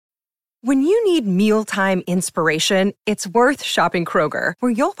When you need mealtime inspiration, it's worth shopping Kroger,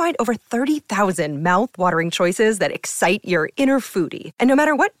 where you'll find over 30,000 mouth-watering choices that excite your inner foodie. And no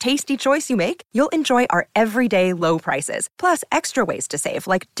matter what tasty choice you make, you'll enjoy our everyday low prices, plus extra ways to save,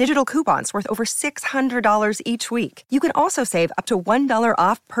 like digital coupons worth over $600 each week. You can also save up to $1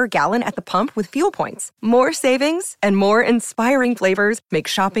 off per gallon at the pump with fuel points. More savings and more inspiring flavors make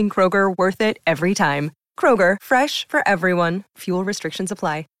shopping Kroger worth it every time. Kroger, fresh for everyone. Fuel restrictions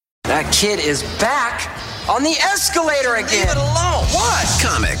apply. That kid is back on the escalator again. Leave it alone. What?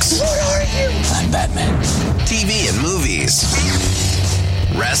 Comics. What are you? I'm Batman. TV and movies.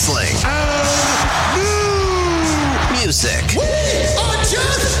 Wrestling. Music. We are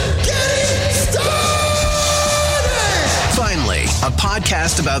just getting started! Finally, a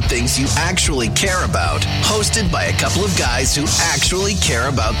podcast about things you actually care about, hosted by a couple of guys who actually care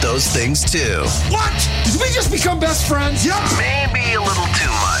about those things too. What? Did we just become best friends? Yeah. Maybe a little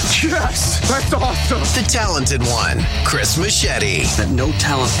too much. Yes, that's awesome. The talented one, Chris Machete. That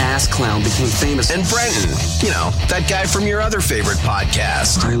no-talent ass clown became famous. And Brenton, you know, that guy from your other favorite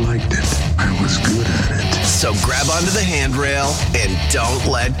podcast. I liked it. I was good at it. So grab onto the handrail and don't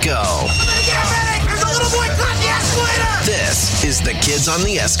let go. There's a little boy climbing the escalator! This is the Kids on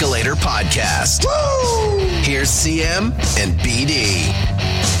the Escalator podcast. Woo! Here's CM and BD.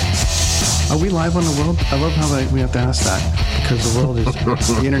 Are we live on the world? I love how we have to ask that, because the world is,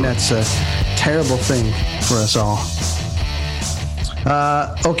 the internet's a terrible thing for us all.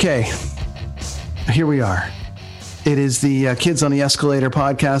 Okay, here we are. It is the Kids on the Escalator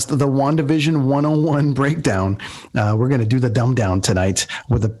podcast, the Wandavision 101 breakdown. We're going to do the dumb down tonight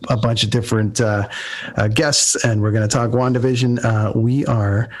with a bunch of different guests, and we're going to talk Wandavision. We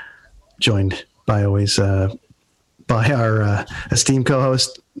are joined by always by our esteemed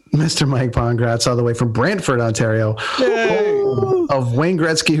co-host, Mr. Mike Pongracz, all the way from Brantford, Ontario, home of Wayne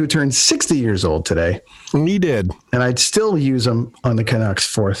Gretzky, who turned 60 years old today. He did. And I'd still use him on the Canucks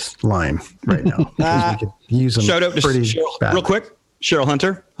fourth line right now, because we could use him. Shout out to Cheryl, real quick. Cheryl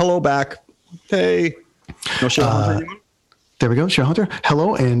Hunter. Hello back. Hey. No Cheryl Hunter. There we go. Cheryl Hunter.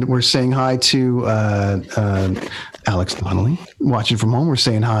 Hello. And we're saying hi to Alex Donnelly, watching from home. We're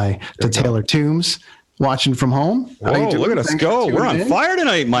saying hi to Taylor Toombs, watching from home. Whoa, look at us go. We're on fire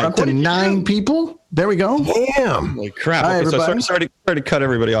tonight, Mike. We're up to 9 people. There we go. Damn. Holy crap. Hi, okay, everybody. so sorry to cut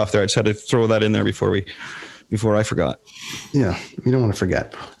everybody off there. I just had to throw that in there before I forgot. Yeah, you don't want to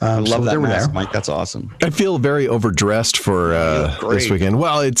forget. I love that mask, Mike. That's awesome. I feel very overdressed for this weekend.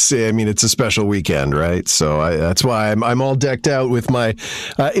 Well, it's a special weekend, right? So that's why I'm all decked out with my.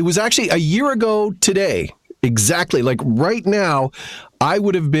 It was actually a year ago today, exactly. Like right now, I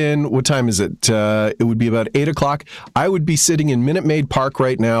would have been. What time is it? It would be about 8:00. I would be sitting in Minute Maid Park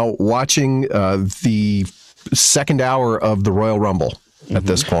right now, watching the second hour of the Royal Rumble. At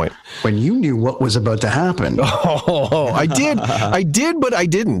this point, when you knew what was about to happen. Oh, I did, but I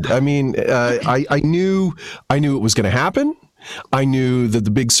didn't. I mean, I knew it was going to happen. I knew that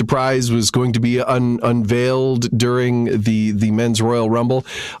the big surprise was going to be unveiled during the Men's Royal Rumble.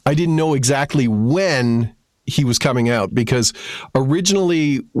 I didn't know exactly when he was coming out, because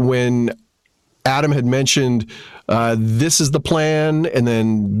originally when Adam had mentioned this is the plan, and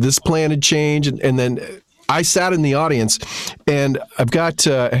then this plan had changed, and then I sat in the audience, and I've got.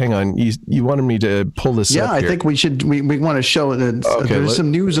 Hang on, you wanted me to pull this up here. Yeah, I think we should. We want to show that there's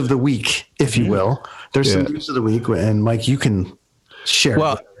some news of the week, if you will. There's some news of the week, and Mike, you can share.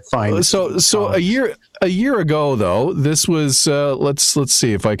 Well, fine. So a year ago, though, this was. Let's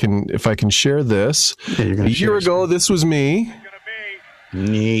see if I can share this. Yeah, you're gonna a year ago, this was me.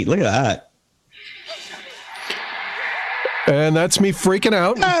 Neat. Look at that. And that's me freaking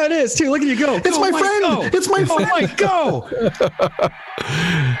out. Ah, it is too. Look at you go. It's my friend. Go. It's my friend. Oh, Mike, go.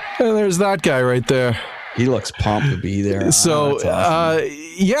 And there's that guy right there. He looks pumped to be there. So,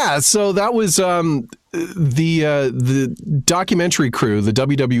 awesome. So that was the documentary crew, the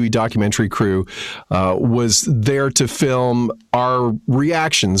WWE documentary crew, was there to film our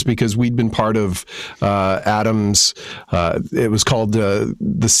reactions, because we'd been part of Adam's. It was called I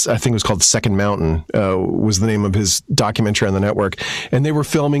think it was called Second Mountain. Was the name of his documentary on the network, and they were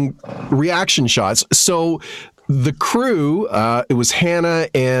filming reaction shots. So the crew, it was Hannah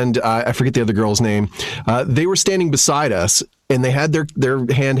and I forget the other girl's name. They were standing beside us, and they had their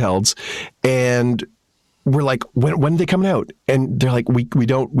handhelds, and we're like, when are they coming out? And they're like, we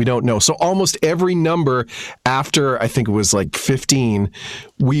don't know. So almost every number after, I think it was like 15,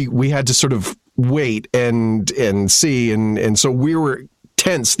 we had to sort of wait and see, and so we were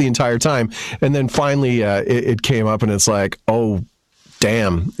tense the entire time. And then finally it came up, and it's like, oh,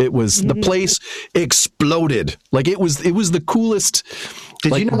 damn, it was the place exploded. Like it was the coolest.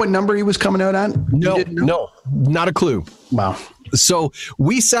 Did you know what number he was coming out at? No, not a clue. Wow. So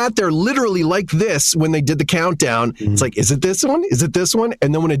we sat there literally like this when they did the countdown. It's like, is it this one? Is it this one?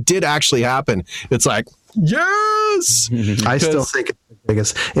 And then when it did actually happen, it's like, yes. I still think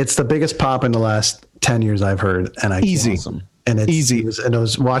it's the biggest pop in the last 10 years I've heard. And easy. And it's easy. And I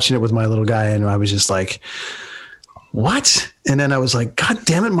was watching it with my little guy and I was just like, what? And then I was like, God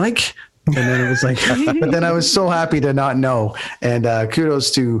damn it, Mike. And then it was like, but then I was so happy to not know. And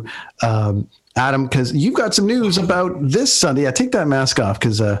kudos to Adam, because you've got some news about this Sunday. Yeah, take that mask off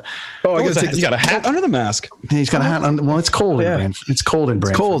because you got a hat under the mask. He's got a hat on. Well, it's cold in Brantford. It's cold in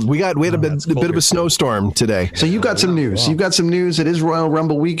Brantford. It's cold. We had a bit of a snowstorm today. So you've got some news. You've got some news. It is Royal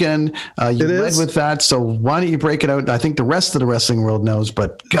Rumble weekend. You led with that. So why don't you break it out? I think the rest of the wrestling world knows,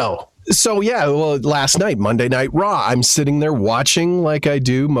 but go. So, last night, Monday Night Raw, I'm sitting there watching like I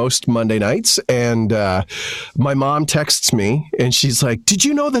do most Monday nights. And my mom texts me and she's like, did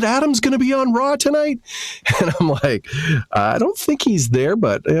you know that Adam's going to be on Raw tonight? And I'm like, I don't think he's there.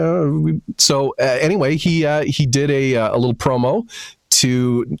 But anyway, he did a little promo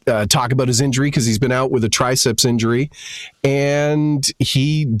to talk about his injury because he's been out with a triceps injury. And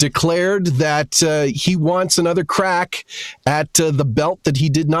he declared that he wants another crack at the belt that he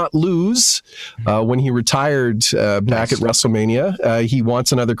did not lose when he retired back at WrestleMania. He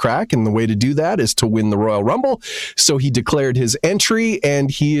wants another crack, and the way to do that is to win the Royal Rumble. So he declared his entry,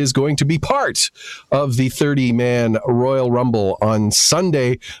 and he is going to be part of the 30-man Royal Rumble on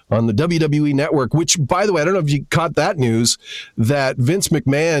Sunday on the WWE Network, which, by the way, I don't know if you caught that news, that Vince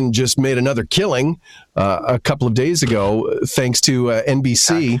McMahon just made another killing a couple of days ago, thanks to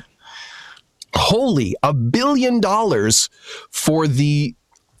NBC. Holy, $1 billion for the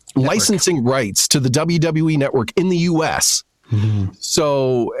licensing rights to the WWE Network in the U.S.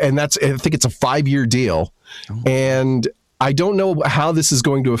 So, and I think it's a 5-year deal. And I don't know how this is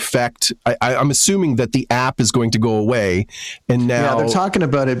going to affect. I'm assuming that the app is going to go away, and now they're talking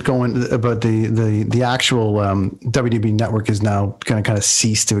about it about the actual WWE network is now going to kind of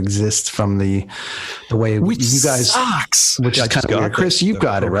cease to exist from the way which you guys sucks. Which is kind of weird. Chris, you've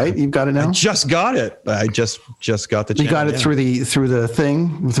got it, right? You've got it now. I just got it. I just got the channel. You got it through the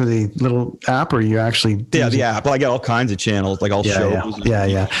thing, through the little app, or you actually the app. Well, I got all kinds of channels, like all shows.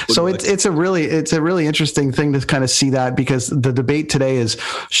 Yeah. So it's a really interesting thing to kind of see that, because the debate today is,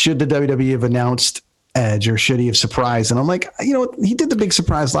 should the WWE have announced Edge or should he have surprised? And I'm like, he did the big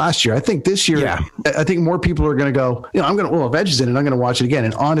surprise last year. I think this year, I think more people are going to go, if Edge is in it, I'm going to watch it again.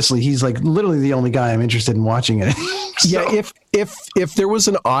 And honestly, he's like literally the only guy I'm interested in watching it. If there was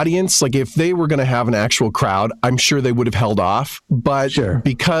an audience, like if they were going to have an actual crowd, I'm sure they would have held off. But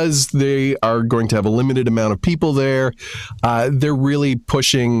because they are going to have a limited amount of people there, they're really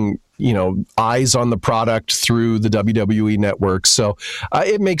pushing eyes on the product through the WWE network. So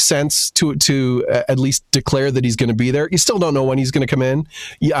it makes sense to at least declare that he's going to be there. You still don't know when he's going to come in.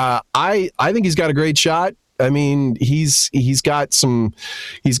 I think he's got a great shot. I mean, he's got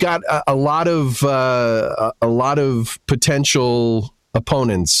a lot of potential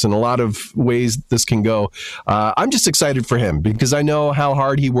opponents and a lot of ways this can go. I'm just excited for him because I know how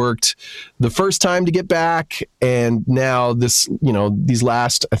hard he worked the first time to get back, and now this, these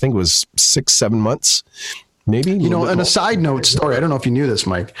last, I think it was 6-7 months, maybe. And a side note story. I don't know if you knew this,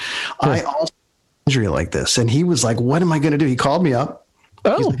 Mike. I also had an injury like this, and he was like, "What am I going to do?" He called me up.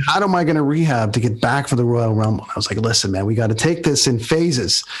 He's like, how am I going to rehab to get back for the Royal Rumble? I was like, listen, man, we got to take this in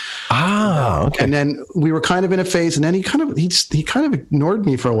phases. Okay. And then we were kind of in a phase, and then he kind of ignored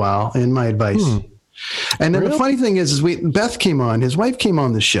me for a while in my advice. And then the funny thing is Beth came on, his wife came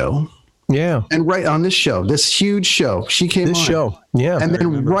on the show. Yeah. And right on this show, this huge show, she came on. This show. Yeah. And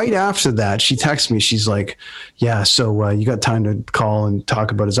then right after that, she texted me. She's like, yeah, so you got time to call and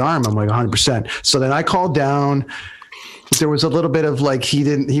talk about his arm? I'm like, 100%. So then I called down. There was a little bit of like,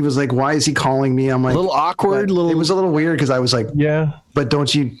 he was like, why is he calling me? I'm like, a little awkward. It was a little weird because I was like, yeah, but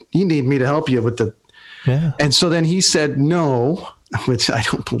don't you need me to help you with the, yeah. And so then he said no, which I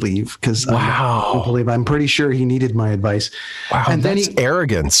don't believe because I'm pretty sure he needed my advice. Wow. And then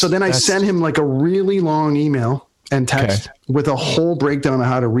arrogance. So then I sent him like a really long email and text with a whole breakdown of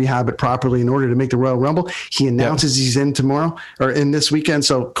how to rehab it properly in order to make the Royal Rumble. He announces he's in tomorrow or in this weekend.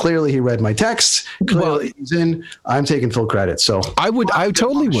 So clearly he read my texts. Clearly he's in. I'm taking full credit. So I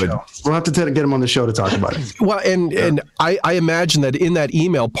totally would. We'll have to get him on the show to talk about it. Well, and I imagine that in that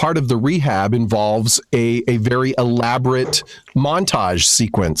email, part of the rehab involves a very elaborate montage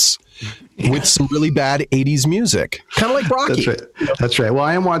sequence. with some really bad 80s music, kind of like Rocky. That's right. Well,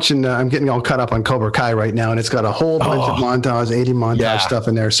 I am watching, I'm getting all caught up on Cobra Kai right now, and it's got a whole bunch of montage, 80 montage stuff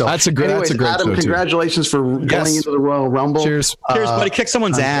in there. So that's a great Adam, congratulations for going into the Royal Rumble. Cheers. Cheers, buddy. Kick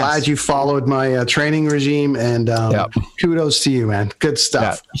someone's ass. Glad you followed my training regime, and kudos to you, man. Good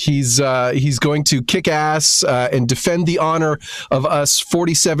stuff. Yeah. He's going to kick ass and defend the honor of us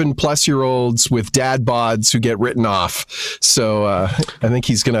 47-plus-year-olds with dad bods who get written off. So I think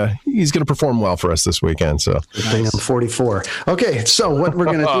he's gonna perform well for us this weekend. So I'm 44. Okay, so what we're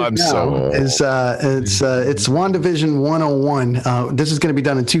gonna do now is it's Wandavision 101. This is going to be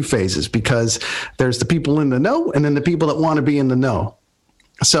done in two phases because there's the people in the know and then the people that want to be in the know.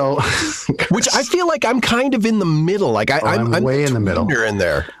 So, which I feel like I'm kind of in the middle. Like I'm way in the middle. You're in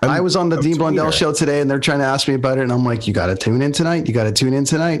there. I was on the Dean Blundell show today, and they're trying to ask me about it, and I'm like, "You got to tune in tonight. You got to tune in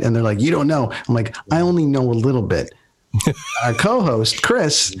tonight." And they're like, "You don't know." I'm like, "I only know a little bit." Our co-host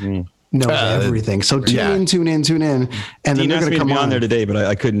Chris knows everything. So tune in. And Dean then they're going to come on there today, but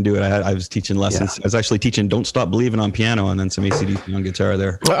I couldn't do it. I was teaching lessons. I was actually teaching Don't Stop Believing on piano and then some AC/DC on guitar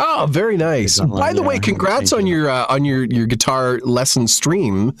there. Oh, very nice. By the way, congrats on your guitar lesson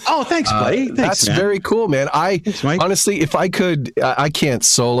stream. Oh, thanks, buddy. That's very cool, man. Honestly, if I could, I can't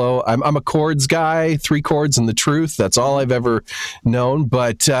solo. I'm a chords guy, 3 chords and the truth. That's all I've ever known.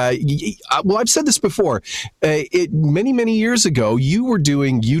 But I've said this before. Many years ago, you were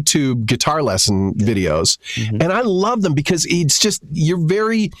doing YouTube guitar lesson videos, and I love them because it's just you're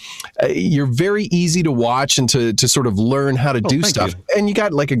very easy to watch and to sort of learn how to do stuff, and you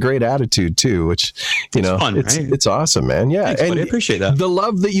got like a great attitude too, which it's fun, it's awesome, man. Yeah, thanks, and buddy. I appreciate that. The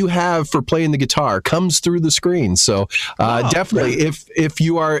love that you have for playing the guitar comes through the screen. So definitely, if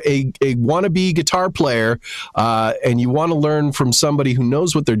you are a wannabe guitar player and you want to learn from somebody who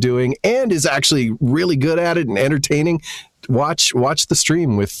knows what they're doing and is actually really good at it and entertaining, watch the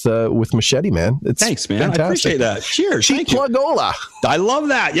stream with Machete, man. Thanks, man. Fantastic. I appreciate that. Cheers. Cheap plugola. I love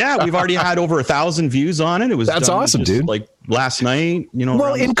that. Yeah, we've already had over 1,000 views on it. That's awesome, dude. Like last night,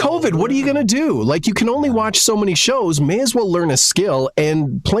 Well, in COVID, what are you gonna do? Like, you can only watch so many shows. May as well learn a skill,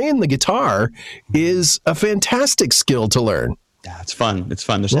 and playing the guitar is a fantastic skill to learn. Yeah, it's fun. It's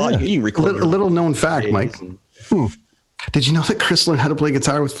fun. There's a lot you can record. A little known fact, Mike. Did you know that Chris learned how to play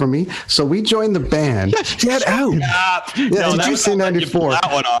guitar from me? So we joined the band. Get out. Did you say 94?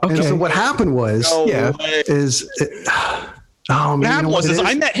 And so what happened was, what happened was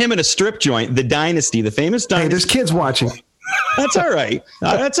I met him in a strip joint, the Dynasty, the famous Dynasty. Hey, there's kids watching. That's all right.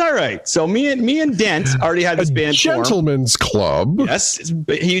 That's all right. So me and Dent already had this band Gentlemen's Club. Yes.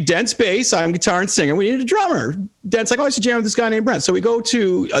 Dent's bass. I'm guitar and singer. We needed a drummer. Dent's like, I used to jam with this guy named Brent. So we go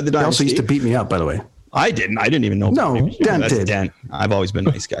to the Dynasty. He also used to beat me up, by the way. I didn't even know. No, Dent did. Dent. I've always been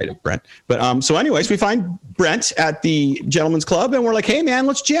a nice guy to Brent. But so anyways, we find Brent at the Gentlemen's Club and we're like, hey man,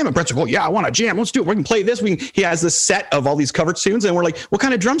 let's jam. And Brent's like, oh yeah, I want to jam. Let's do it. We can play this. He has this set of all these covered tunes and we're like, what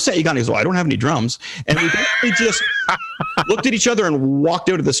kind of drum set you got? And he goes, well, I don't have any drums. And we basically just looked at each other and walked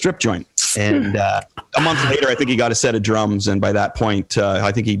out of the strip joint. And a month later, I think he got a set of drums. And by that point,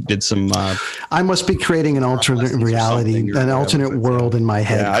 I think he did some. I must be creating an alternate reality, an alternate world in my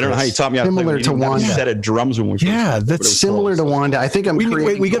head. Yeah, I don't know how you taught me how to play. Similar to Wanda. A set of drums when we first that's similar to Wanda. I think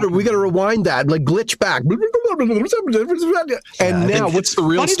we got to rewind that, like glitch back. And now, what's the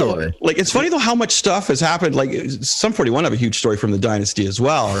real story? It's funny though how much stuff has happened. Like Sum 41 have a huge story from the Dynasty as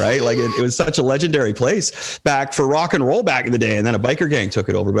well, right? Like it was such a legendary place back for rock and roll back in the day, and then a biker gang took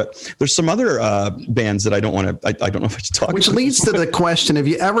it over. But there's some other bands that I don't want to. I don't know if I should talk about. Which leads to the question: Have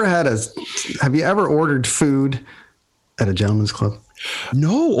you ever ordered food at a gentleman's club?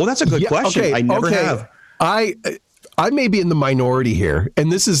 No. Oh, that's a good question. Okay, I never have. I may be in the minority here,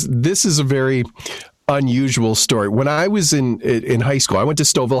 and this is a very unusual story. When I was in high school, I went to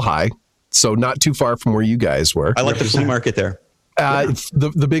Stouffville High, so not too far from where you guys were. I like the flea market there.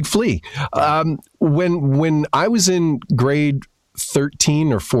 The big flea. When I was in grade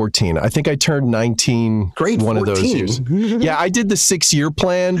 13 or 14, I think I turned 19 grade one 14. Of those years. Yeah, I did the 6-year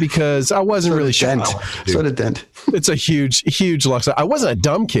plan because I wasn't really sure. So did Dent. It's a huge loss. I wasn't a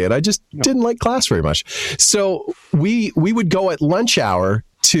dumb kid. I just didn't like class very much. So we would go at lunch hour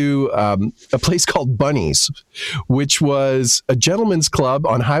to a place called Bunny's, which was a gentleman's club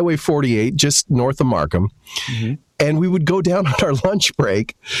on Highway 48, just north of Markham. Mm-hmm. And we would go down on our lunch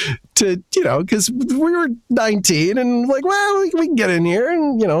break to, because we were 19 and like, well, we can get in here.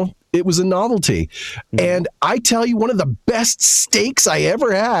 And, it was a novelty. Mm-hmm. And I tell you, one of the best steaks I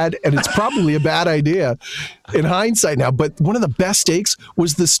ever had, and it's probably a bad idea in hindsight now, but one of the best steaks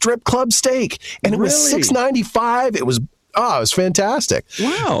was the strip club steak. And it was $6.95. Oh, it was fantastic.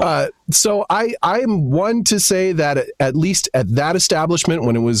 Wow. So I'm one to say that at least at that establishment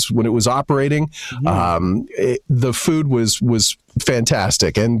when it was operating, the food was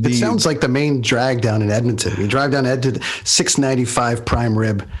fantastic. And it sounds like the main drag down in Edmonton. You drive down Edmonton, $6.95 prime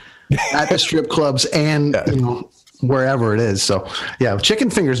rib at the strip clubs and wherever it is. So yeah,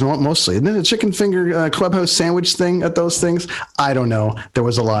 chicken fingers mostly. And then the chicken finger clubhouse sandwich thing at those things, I don't know. There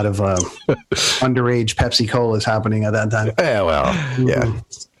was a lot of underage Pepsi Colas happening at that time. Yeah, well, yeah.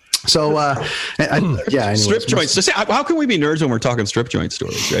 So anyways, strip joints. So, how can we be nerds when we're talking strip joint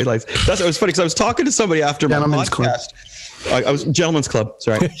stories, right? Like it was funny because I was talking to somebody after my podcast. I was Gentleman's Club.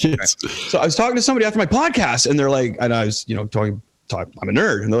 Sorry. Yes. So I was talking to somebody after my podcast, and they're like, and I was talking. I'm a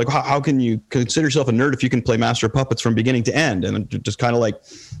nerd, and they're like, how can you consider yourself a nerd if you can play Master of Puppets from beginning to end? And I'm just kind of like,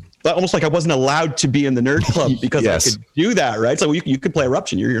 almost like I wasn't allowed to be in the nerd club because I could do that, right? So you could play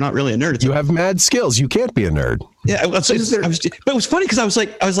Eruption. You're not really a nerd. You have mad skills. You can't be a nerd. Yeah, but it was funny because I was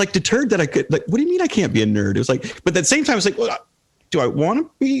like deterred that I could. Like, what do you mean I can't be a nerd? It was like, but at the same time, I was like, well, do I want to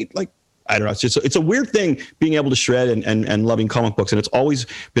be like? I don't know. It's a weird thing being able to shred and loving comic books. And it's always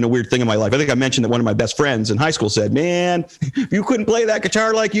been a weird thing in my life. I think I mentioned that one of my best friends in high school said, man, if you couldn't play that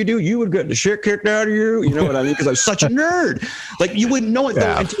guitar like you do, you would get the shit kicked out of you. You know what I mean? Because I was such a nerd. Like you wouldn't know it.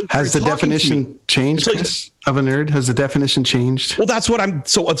 Yeah. Has the definition changed of a nerd? Has the definition changed? Well, that's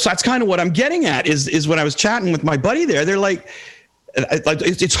that's kind of what I'm getting at is when I was chatting with my buddy there, they're like,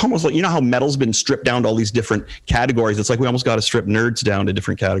 it's almost like, how metal's been stripped down to all these different categories. It's like we almost got to strip nerds down to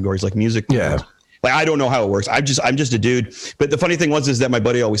different categories, like music. Yeah. Like I don't know how it works. I'm just a dude. But the funny thing is that my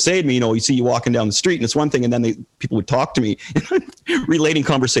buddy always said to me, you see you walking down the street and it's one thing, and then people would talk to me, relating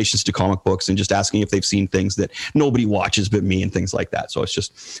conversations to comic books and just asking if they've seen things that nobody watches but me and things like that. So it's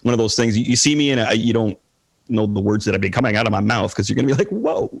just one of those things. You see me and you don't know the words that have been coming out of my mouth because you're going to be like,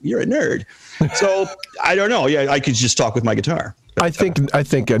 whoa, you're a nerd. So I don't know. Yeah, I could just talk with my guitar. I think a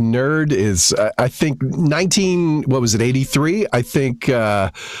nerd is, I think 83? I think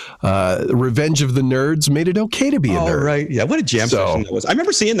Revenge of the Nerds made it okay to be a nerd. Right. Yeah. What a jam session that was. I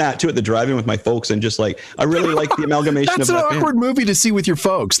remember seeing that too at the drive-in with my folks and just like, I really like the amalgamation That's of an that awkward movie to see with your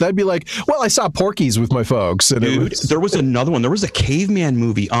folks. That'd be like, well, I saw Porky's with my folks. And dude, there was another one. There was a caveman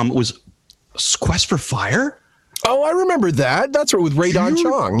movie. It was Quest for Fire. Oh, I remember that. That's right, with Ray Don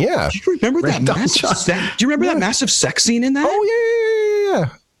Chong. Yeah. Do you remember that massive sex scene in that? Oh, yeah.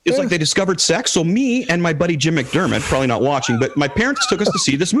 It's like they discovered sex. So me and my buddy Jim McDermott, probably not watching, but my parents took us to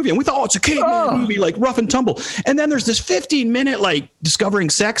see this movie. And we thought, it's a caveman movie, like rough and tumble. And then there's this 15-minute, like,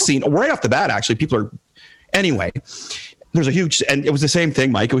 discovering sex scene. Right off the bat, actually, anyway, there's a huge, and it was the same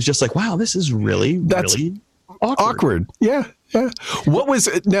thing, Mike. It was just like, wow, this is really awkward. Yeah. What was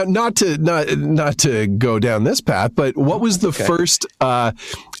now? Not to go down this path, but what was the first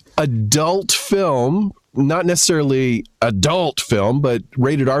adult film? Not necessarily adult film, but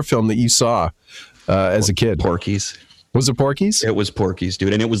rated R film that you saw as a kid? Porky's. Was it Porky's? It was Porky's,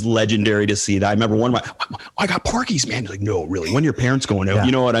 dude, and it was legendary to see that. I remember I got Porky's, man. Like, no, really. When your parents going out,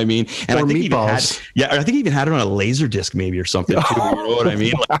 you know what I mean? And or I think meatballs. I think he even had it on a laser disc, maybe or something too. You know what I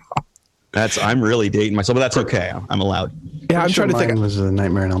mean? Like, I'm really dating myself, but that's okay. I'm allowed. Yeah, I'm trying to think. It was a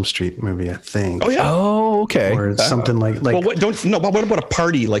Nightmare on Elm Street movie, I think. Oh yeah. Oh, okay. Or it's something like. Well, what about a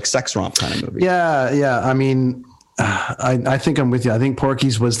party like sex romp kind of movie? Yeah. I mean, I think I'm with you. I think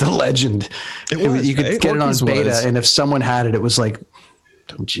Porky's was the legend. You could get it on beta, and if someone had it, it was like,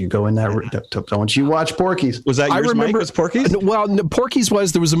 don't you go in that room. Don't you watch Porky's. Was that yours, I remember, Mike? Was Porky's? Well, Porky's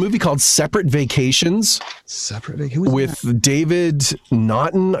there was a movie called Separate Vacations. With David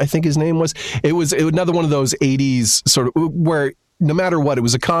Naughton, I think his name was. It was another one of those 80s sort of where no matter what, it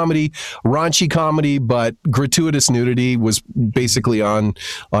was a comedy, raunchy comedy, but gratuitous nudity was basically on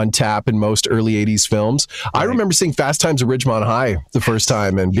tap in most early 80s films. Right. I remember seeing Fast Times at Ridgemont High the first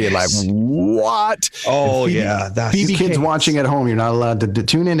time and being like, what? Oh, yeah. You kids watching at home, you're not allowed to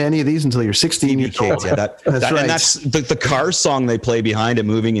tune into any of these until you're 16 years old. Yeah, that's right. And that's the Cars song they play behind it,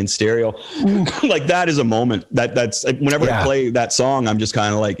 moving in stereo. Like, that is a moment. That's whenever I play that song, I'm just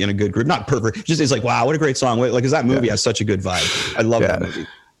kind of like in a good group. Not perfect. Just it's like, wow, what a great song. Like, because that movie has such a good vibe. I love that movie.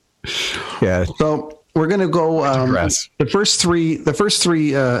 Yeah. So we're gonna go. The first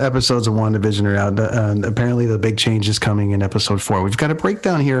three episodes of Wandavision are out. Apparently, the big change is coming in episode 4. We've got a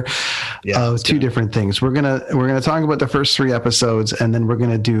breakdown here of two different things. We're gonna talk about the first 3 episodes, and then we're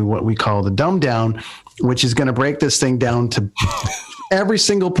gonna do what we call the dumb down, which is gonna break this thing down to every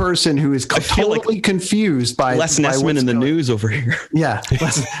single person who is totally confused by Les Nessman in the news over here. Yeah,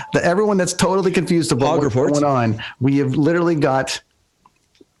 everyone that's totally confused about what's going on. We have literally got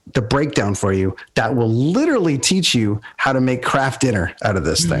the breakdown for you that will literally teach you how to make craft dinner out of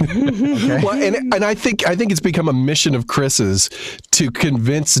this thing. Okay? Well, and I think it's become a mission of Chris's to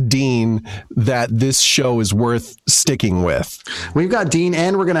convince Dean that this show is worth sticking with. We've got Dean,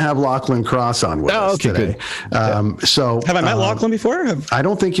 and we're going to have Lochlin Corss on with us today. So have I met Lochlin before? I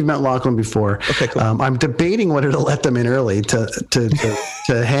don't think you've met Lochlin before. Okay, cool. I'm debating whether to let them in early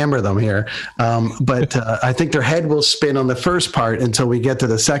to hammer them here. But I think their head will spin on the first part until we get to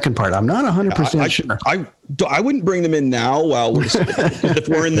the second part. I'm not 100% sure. I wouldn't bring them in now while we're if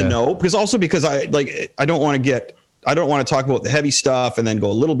we're in the know, because I don't want to talk about the heavy stuff and then go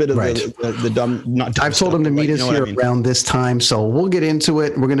a little bit of the dumb. I've told them to meet us here around this time, so we'll get into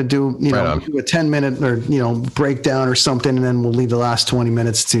it. We're going to do do a 10-minute or breakdown or something, and then we'll leave the last 20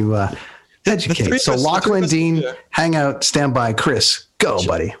 minutes to educate. So Lochlin, Dean, hang out, stand by. Chris, go,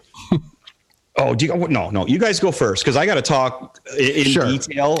 buddy. Oh, no. You guys go first because I got to talk in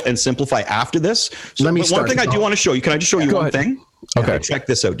detail and simplify after this. So, let me start. One thing I do want to show you. Can I just show you one thing? Okay. Check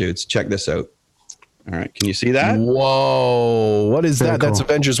this out, dudes. Check this out. All right. Can you see that? Whoa. What is that? Cool. That's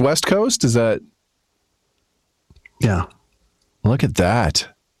Avengers West Coast? Is that? Yeah. Look at that.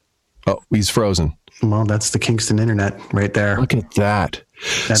 Oh, he's frozen. Well, that's the Kingston internet right there. Look at that.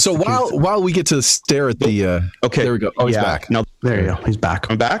 That's so while we get to stare at the okay, there we go. Oh, he's back. No, there you go. He's back.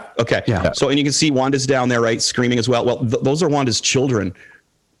 I'm back. Okay. Yeah. So and you can see Wanda's down there, right, screaming as well. Well, those are Wanda's children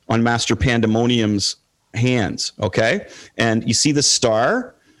on Master Pandemonium's hands. Okay, and you see the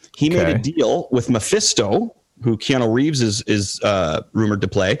star. He made a deal with Mephisto, who Keanu Reeves is rumored to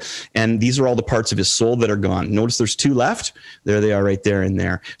play, and these are all the parts of his soul that are gone. Notice there's 2 left. There they are, right there and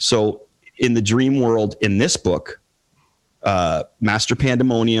there. So in the dream world, in this book, Master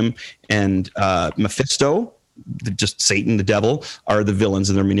Pandemonium and Mephisto, just Satan, the devil, are the villains,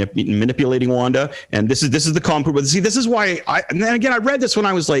 and they're manipulating Wanda. And this is the comp. But see, this is why and then again, I read this when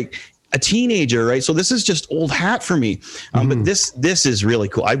I was like a teenager, right? So this is just old hat for me. But this is really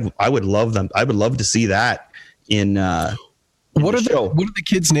cool. I would love them. I would love to see that in what are the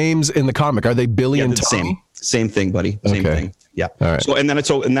kids' names in the comic? Are they Billy and Tommy? Same thing, buddy. Same thing. Yeah. All right. So and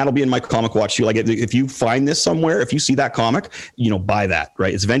that'll be in my comic watch too. Like if you find this somewhere, if you see that comic, buy that.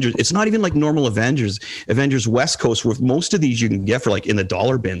 Right? It's Avengers. It's not even like normal Avengers West Coast. With most of these you can get for like in the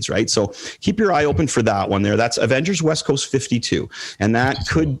dollar bins, right? So keep your eye open for that one there. That's Avengers West Coast 52, and that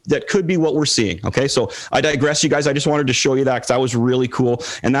could be what we're seeing. Okay. So I digress, you guys. I just wanted to show you that because that was really cool,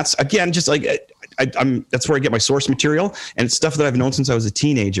 and that's again just like. That's where I get my source material, and it's stuff that I've known since I was a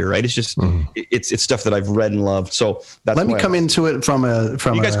teenager, right? It's just it's stuff that I've read and loved. So that's let me come into it from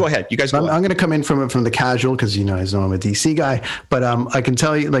you guys go ahead. I'm going to come in from the casual because I know I'm a DC guy, but I can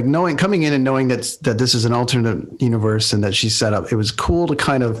tell you, like coming in and knowing that this is an alternate universe and that she's set up, it was cool to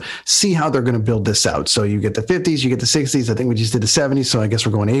kind of see how they're going to build this out. So you get the 50s, you get the 60s. I think we just did the 70s, so I guess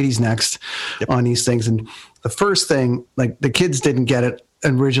we're going 80s next on these things. And the first thing, like the kids didn't get it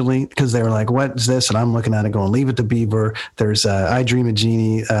originally because they were like, what is this? And I'm looking at it going, Leave It to Beaver. There's I Dream of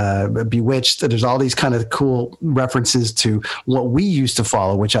Jeannie, Bewitched. There's all these kind of cool references to what we used to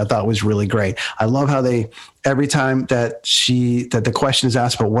follow, which I thought was really great. I love how every time that the question is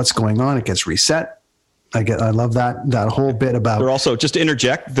asked about what's going on, it gets reset. I love that whole bit about. They're also, just to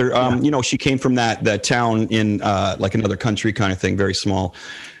interject, she came from that town in like another country kind of thing, very small.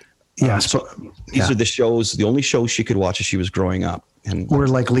 These are the only shows she could watch as she was growing up. And we're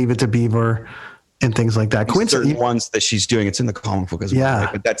like Leave It to Beaver and things like that. Certain ones that she's doing, it's in the comic book as well. Yeah,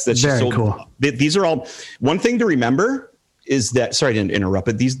 right? But that's very cool. These are all, one thing to remember is that, sorry to interrupt,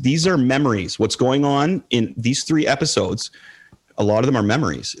 but these are memories. What's going on in these 3 episodes, a lot of them are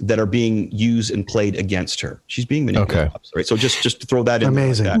memories that are being used and played against her. She's being manipulated. Okay. Right. So just to throw that in.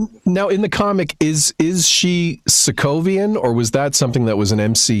 Amazing. Like that. Now in the comic, is she Sokovian, or was that something that was an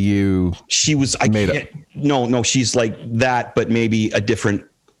MCU? She was made up. No, she's like that, but maybe a different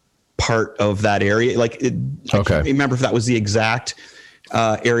part of that area. I can't remember if that was the exact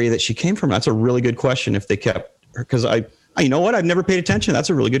area that she came from. That's a really good question. If they kept her, because you know what? I've never paid attention. That's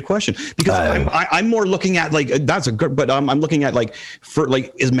a really good question because I'm more looking at like that's a good, but I'm looking at like for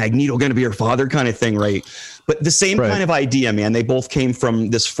like is Magneto going to be her father kind of thing, right? But the same kind of idea, man. They both came from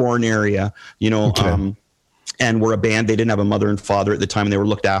this foreign area, and were a band. They didn't have a mother and father at the time, and they were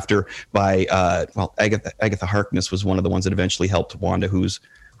looked after by Agatha Harkness was one of the ones that eventually helped Wanda, who's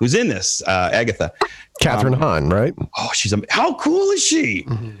in this Agatha. Catherine Hahn, right? Oh, how cool is she?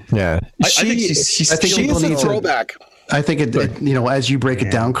 Mm-hmm. Yeah, I think she's a throwback. I think as you break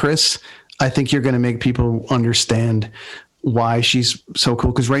it down, Chris, I think you're going to make people understand why she's so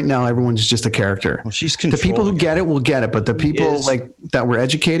cool. Because right now, everyone's just a character. Well, she's the people who get it will get it, but the people that we're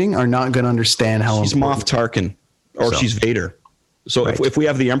educating are not going to understand how she's Moff Tarkin, or she's Vader. So if we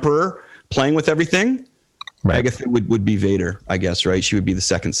have the Emperor playing with everything, Right. Agatha would be Vader, I guess, right? She would be the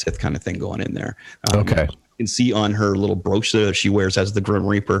second Sith kind of thing going in there. Okay. You can see on her little brooch that she wears as the Grim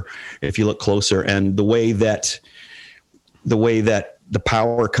Reaper, if you look closer, and the way that the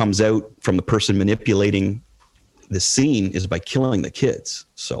power comes out from the person manipulating the scene is by killing the kids.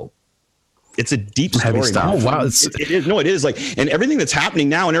 So it's a deep story. Heavy stuff. Oh, wow. It is. No, it is like, and everything that's happening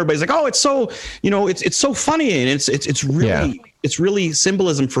now, and everybody's like, oh, it's so, it's so funny. And it's really, it's really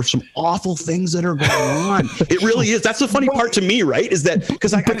symbolism for some awful things that are going on. It really is. That's the funny part to me, right? Is that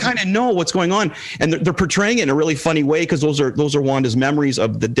because I kind of know what's going on, and they're portraying it in a really funny way, because those are Wanda's memories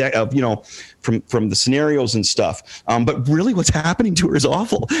of from the scenarios and stuff. But really, what's happening to her is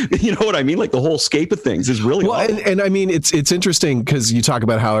awful. You know what I mean? Like the whole scape of things is really awful. And I mean, it's interesting because you talk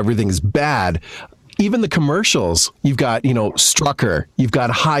about how everything's bad. Even the commercials, you've got, Strucker, you've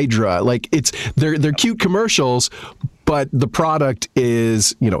got Hydra, like they're cute commercials, but the product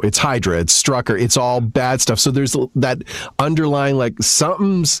is, it's Hydra, it's Strucker, it's all bad stuff. So there's that underlying, like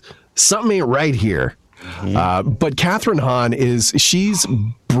something ain't right here. Mm-hmm. But Catherine Hahn she's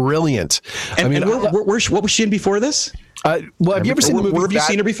brilliant. And what was she in before this? Have you ever seen the movie? Where have you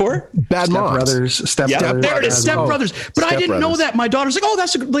seen her before? Bad Moms. Step Brothers. There it is, Step Brothers. But I didn't know that. My daughter's like, oh,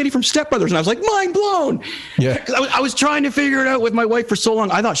 that's the lady from Step Brothers. And I was like, mind blown. Yeah. I was trying to figure it out with my wife for so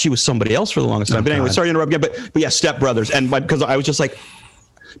long. I thought she was somebody else for the longest time. But anyway, sorry to interrupt again. But yeah, Step Brothers. And because I was just like,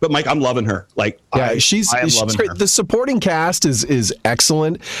 but Mike, I'm loving her. Like, yeah, she's loving her. The supporting cast is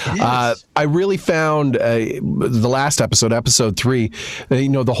excellent. I really found the last episode 3,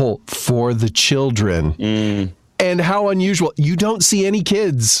 the whole for the children. And how unusual. You don't see any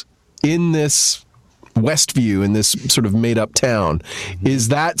kids in this Westview, in this sort of made up town. Is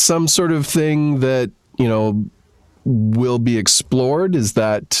that some sort of thing that, will be explored? Is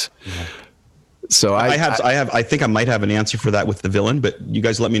that... So I think I might have an answer for that with the villain, but you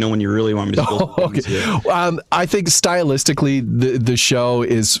guys let me know when you really want me to go. Okay. I think stylistically the show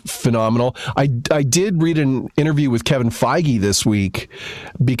is phenomenal. I did read an interview with Kevin Feige this week,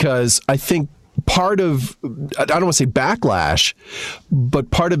 because I think part of, I don't want to say backlash,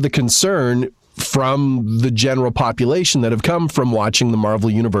 but part of the concern from the general population that have come from watching the Marvel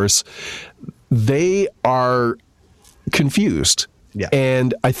Universe, they are confused. Yeah.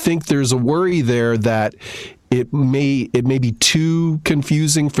 And I think there's a worry there that it may be too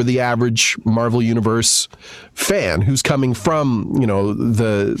confusing for the average Marvel Universe fan who's coming from,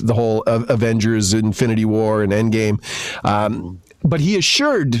 the whole Avengers, Infinity War, and Endgame. But he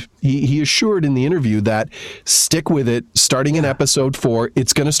assured in the interview that stick with it. Starting in episode 4,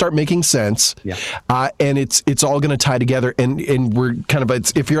 it's going to start making sense, and it's all going to tie together. And we're kind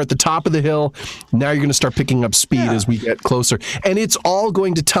of, if you're at the top of the hill, now you're going to start picking up speed as we get closer, and it's all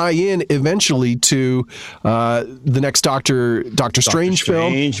going to tie in eventually to the next Doctor Strange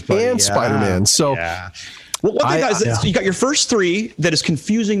film and Spider-Man. So. Yeah. Well, one thing is you got your first 3 that is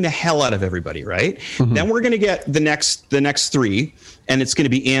confusing the hell out of everybody, right? Mm-hmm. Then we're going to get the next 3, and it's going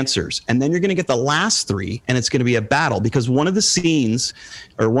to be answers. And then you're going to get the last 3, and it's going to be a battle, because one of the scenes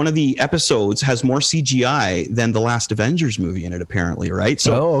or one of the episodes has more CGI than the last Avengers movie in it, apparently, right?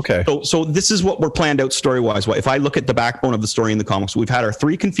 So, okay. So this is what we're planned out story-wise. If I look at the backbone of the story in the comics, we've had our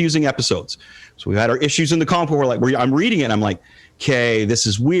 3 confusing episodes. So we've had our issues in the comic where I'm reading it, and I'm like, okay, this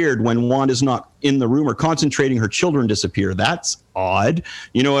is weird when Wanda's not in the room or concentrating, her children disappear. That's odd.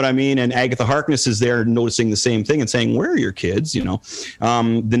 You know what I mean? And Agatha Harkness is there noticing the same thing and saying, where are your kids?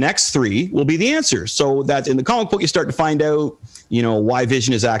 The next 3 will be the answers. So that in the comic book, you start to find out, why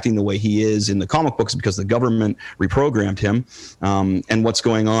Vision is acting the way he is in the comic books, because the government reprogrammed him, and what's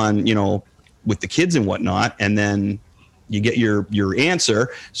going on, with the kids and whatnot. And then you get your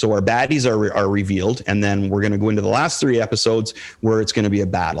answer. So our baddies are revealed, and then we're going to go into the last 3 episodes where it's going to be a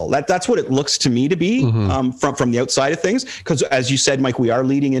battle. That's what it looks to me to be, from the outside of things. Because as you said, Mike, we are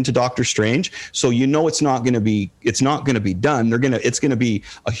leading into Doctor Strange, so it's not going to be done. It's going to be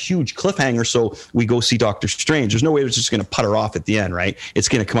a huge cliffhanger. So we go see Doctor Strange. There's no way it's just going to putter off at the end, right? It's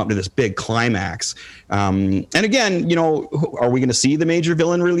going to come up to this big climax. And again, are we going to see the major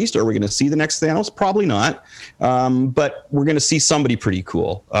villain released? Are we going to see the next Thanos? Probably not. But we're going to see somebody pretty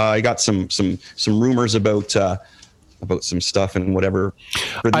cool. I got some rumors about some stuff and whatever.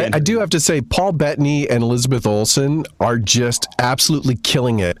 I do have to say, Paul Bettany and Elizabeth Olsen are just absolutely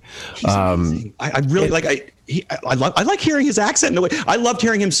killing it. I really like. I like hearing his accent. No way. I loved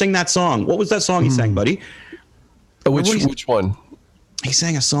hearing him sing that song. What was that song he sang, buddy? Which one? He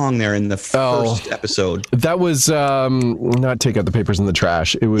sang a song there in the first episode. That was not Take Out the Papers in the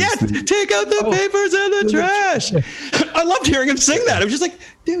Trash. It was Take Out the Papers in the Trash. I loved hearing him sing that. I was just like,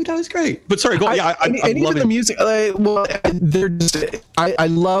 dude, that was great. But sorry, go on. Yeah, and even the music. They're just. I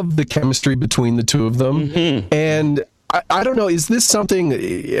love the chemistry between the two of them, and I don't know. Is this something?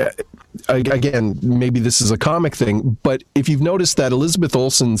 Again, maybe this is a comic thing, but if you've noticed that Elizabeth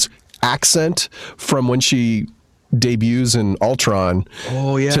Olsen's accent from when she debuts in Ultron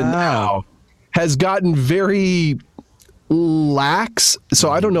to now has gotten very lax. So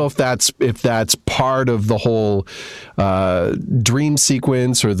I don't know if that's part of the whole dream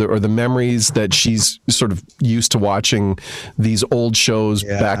sequence or the memories that she's sort of used to watching these old shows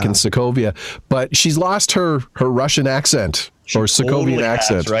back in Sokovia, but she's lost her Russian accent or Sokovian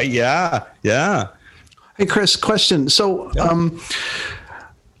accent. Right? Yeah. Hey, Chris, question. So,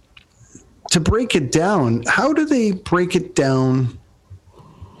 to break it down, how do they break it down?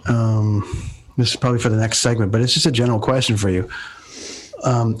 This is probably for the next segment, but it's just a general question for you.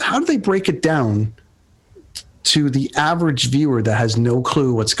 How do they break it down to the average viewer that has no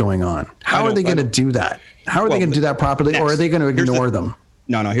clue what's going on? How are they going to do that? How are they going to do that properly, or are they going to ignore them?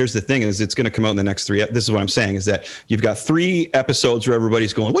 No. Here's the thing: is it's going to come out in the next 3. This is what I'm saying: is that you've got 3 episodes where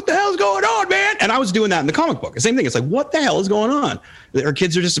everybody's going, "What the hell is going on, man?" And I was doing that in the comic book. The same thing. It's like, what the hell is going on? Her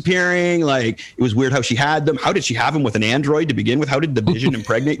kids are disappearing. Like, it was weird how she had them. How did she have them with an android to begin with? How did the Vision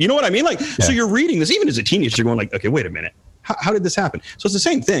impregnate? You know what I mean? Like, so you're reading this, even as a teenager, you're going like, okay, wait a minute. How did this happen? So it's the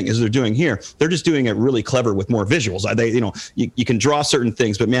same thing as they're doing here. They're just doing it really clever with more visuals. You can draw certain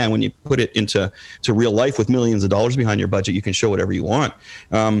things, but man, when you put it into real life with millions of dollars behind your budget, you can show whatever you want.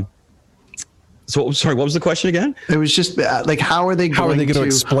 So sorry, what was the question again? It was just like, how are they going to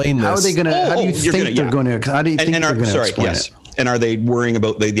explain this? How are they going to? How do you think they're going to? How do you think they're going to explain it? And are they worrying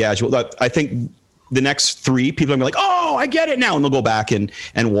about the actual? I think the next 3 people are going to be like, oh, I get it now, and they'll go back and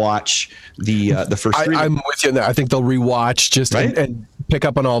watch the first 3. I'm with you on that. I think they'll rewatch just and pick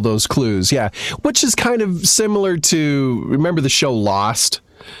up on all those clues. Yeah, which is kind of similar to, remember the show Lost?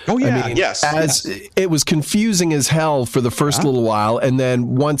 Oh yeah, yes. It was confusing as hell for the first little while, and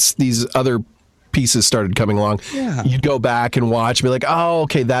then once these other pieces started coming along, you'd go back and watch and be like, oh,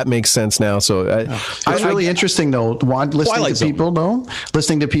 okay, that makes sense now. So it's really interesting though,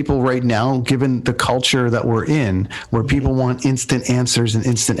 listening to people right now, given the culture that we're in, where people want instant answers and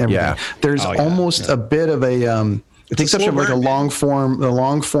instant everything. There's almost a bit of a a long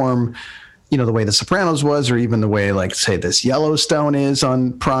form, you know, the way The Sopranos was, or even the way, like, say, this Yellowstone is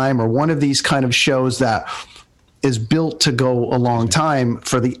on Prime, or one of these kind of shows that is built to go a long time.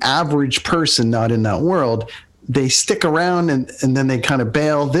 For the average person not in that world, they stick around and then they kind of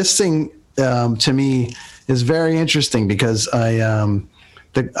bail. This thing, to me, is very interesting because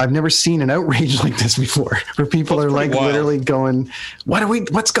I've never seen an outrage like this before, where people are like literally going,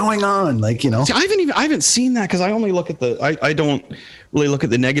 what's going on? Like, you know, see, I haven't seen that, because I only look at I don't really look at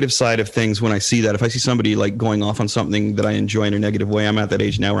the negative side of things when I see that. If I see somebody like going off on something that I enjoy in a negative way, I'm at that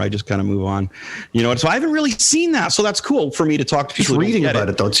age now where I just kind of move on, you know. So I haven't really seen that. So that's cool for me to talk to people. Just reading about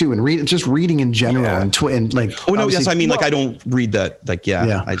it though too, and just reading in general, and like. Oh no, yes, I mean, like, I don't read that. Like,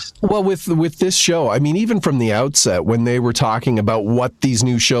 I just. Well, with this show, I mean, even from the outset, when they were talking about what these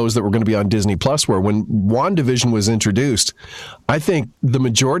new shows that were going to be on Disney Plus were, when Wandavision was introduced, I think the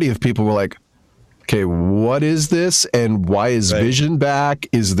majority of people were like, okay, what is this? And why is Vision back?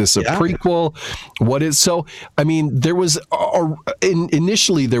 Is this a prequel? What is, so, I mean, there was,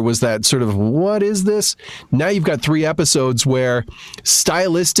 initially there was that sort of, what is this? Now you've got 3 episodes where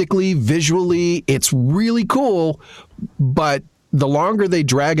stylistically, visually, it's really cool, but the longer they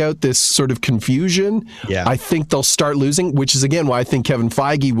drag out this sort of confusion, I think they'll start losing, which is, again, why I think Kevin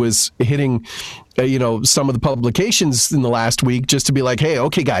Feige was hitting, some of the publications in the last week, just to be like, hey,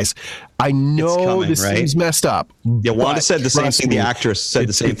 okay, guys, I know this seems messed up. Yeah, Wanda said the same thing. The actress said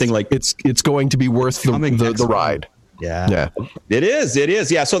the same thing. Like, it's going to be worth the ride. Yeah. It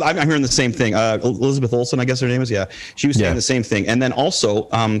is. Yeah. So I'm hearing the same thing. Elizabeth Olsen, I guess her name is. Yeah. She was saying the same thing. And then also,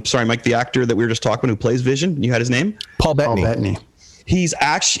 sorry, Mike, the actor that we were just talking about who plays Vision, you had his name? Paul Bettany. He's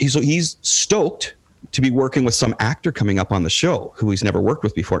stoked to be working with some actor coming up on the show who he's never worked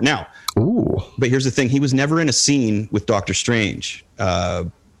with before. Now, but here's the thing. He was never in a scene with Doctor Strange.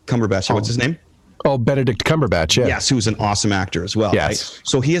 Cumberbatch, what's his name? Oh, Benedict Cumberbatch, yeah. Yes, who's an awesome actor as well. Yes. Right?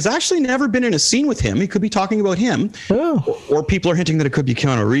 So he has actually never been in a scene with him. He could be talking about him. Or people are hinting that it could be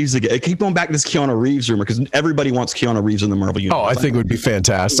Keanu Reeves again. I keep going back to this Keanu Reeves rumor because everybody wants Keanu Reeves in the Marvel universe. Oh, I think it would be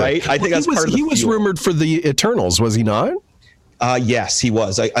fantastic. Right? I think that's part of the He was rumored for the Eternals, was he not? Yes, he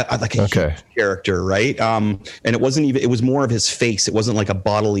was. I like a huge character, right? And it wasn't even. It was more of his face. It wasn't like a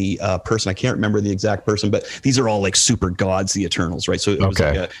bodily person. I can't remember the exact person, but these are all like super gods, the Eternals, right? So it was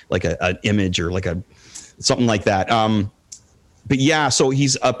like an image or like something like that. But yeah, so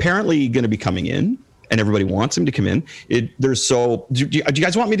he's apparently going to be coming in, and everybody wants him to come in. Do you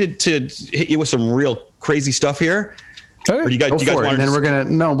guys want me to hit you with some real crazy stuff here? Or do you guys want and then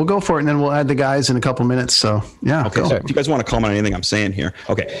we'll go for it, and then we'll add the guys in a couple minutes. So yeah. Okay. So if you guys want to comment on anything I'm saying here,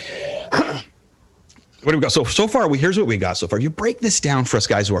 okay. What do we got? So far, here's what we got so far. You break this down for us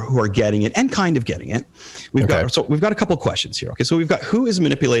guys who are getting it and kind of getting it. We've got a couple questions here. Okay, so we've got who is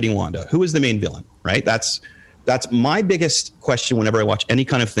manipulating Wanda? Who is the main villain? Right. That's my biggest question whenever I watch any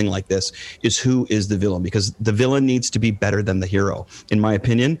kind of thing like this is who is the villain, because the villain needs to be better than the hero, in my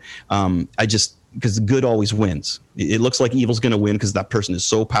opinion. Because good always wins. It looks like evil's going to win because that person is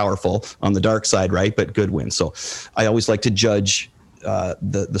so powerful on the dark side, right? But good wins. So I always like to judge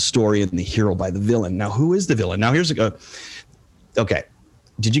the story and the hero by the villain. Now, who is the villain? Now, okay.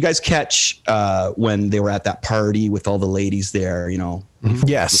 Did you guys catch when they were at that party with all the ladies there,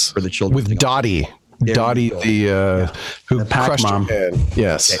 Yes. For the children. With Dottie. Dottie, who crushed mom. Her head.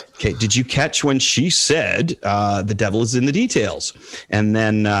 Yes. Okay. Did you catch when she said the devil is in the details? And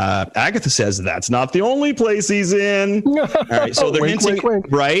then Agatha says that's not the only place he's in. All right. So they're hinting, wink.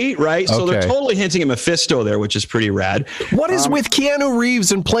 Right. So they're totally hinting at Mephisto there, which is pretty rad. What is with Keanu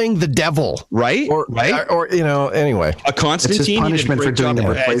Reeves and playing the devil? Right. Or anyway, a Constantine. It's his punishment for doing the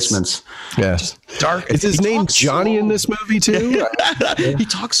replacements. Yeah. Dark. Is his name Johnny in this movie too? He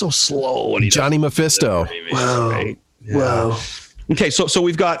talks so slow. Johnny Mephisto. Wow. Right? Yeah. Wow. Okay, so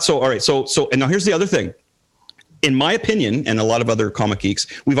we've got all right. So and now here's the other thing. In my opinion, and a lot of other comic geeks,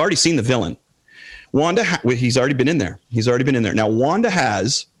 we've already seen the villain. Wanda, he's already been in there. Now Wanda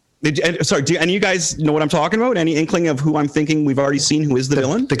has. Do any of you guys know what I'm talking about? Any inkling of who I'm thinking we've already seen who is the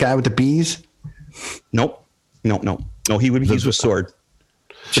villain? The guy with the bees? Nope. No. He's with sword.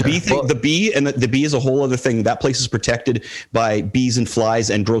 The bee is a whole other thing. That place is protected by bees and flies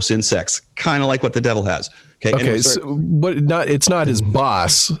and gross insects, kind of like what the devil has. Okay. Anyway, it's not his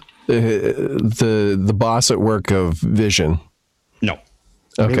boss, the boss at work of Vision. No.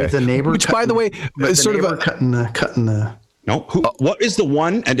 Okay. Maybe the neighbor. Which, by the way, sort of cutting the. No. What is the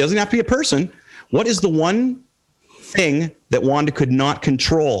one? And it doesn't have to be a person. What is the one thing that Wanda could not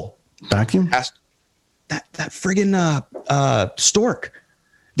control? Vacuum. That friggin' stork.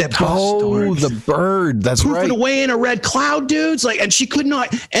 The bird. That's right. Poofing away in a red cloud, dudes. And she could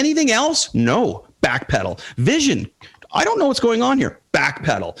not. Anything else? No. Backpedal. Vision. I don't know what's going on here.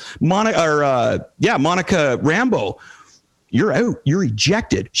 Backpedal. Monica Rambeau. You're out. You're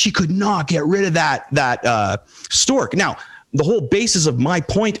ejected. She could not get rid of that stork. Now, the whole basis of my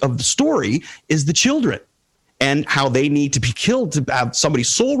point of the story is the children and how they need to be killed to have somebody's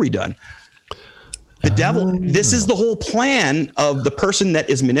soul redone. The devil, this is the whole plan of the person that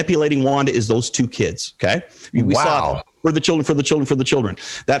is manipulating Wanda is those two kids, okay? We saw for the children.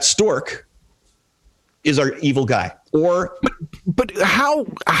 That stork is our evil guy. But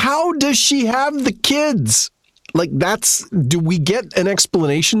how does she have the kids? Do we get an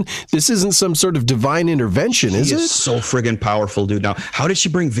explanation? This isn't some sort of divine intervention, is it? She is so friggin' powerful, dude. Now, how did she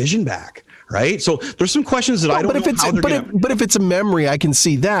bring Vision back? Right. So there's some questions that I don't know. But if it's a memory, I can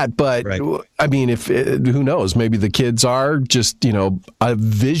see that. But I mean, who knows? Maybe the kids are just, a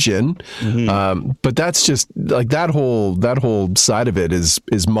vision. Mm-hmm. But that's just that whole side of it is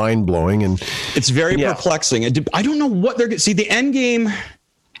mind blowing. And it's very perplexing. I don't know what they're going to see. The end game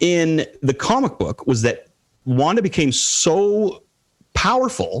in the comic book was that Wanda became so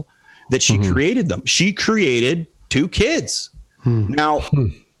powerful that she created them. She created two kids. Now,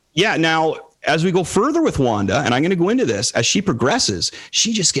 now, as we go further with Wanda, and I'm going to go into this, as she progresses,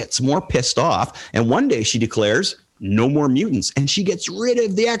 she just gets more pissed off. And one day she declares, no more mutants. And she gets rid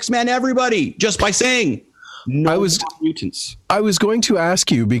of the X-Men, everybody, just by saying, no more mutants. I was going to ask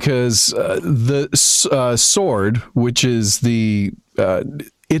you because the sword, which is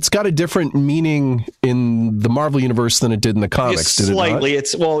it's got a different meaning in the Marvel universe than it did in the comics. Slightly. They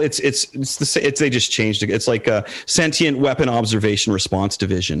just changed it. It's like a sentient weapon observation response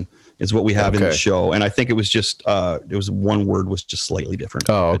division is what we have in the show. And I think it was just, one word was just slightly different.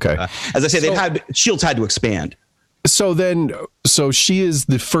 Oh, okay. But, as I say, Shield's had to expand. So she is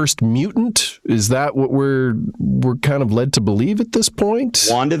the first mutant. Is that what we're kind of led to believe at this point?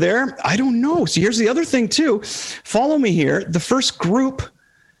 Wanda there? I don't know. So here's the other thing too. Follow me here. The first group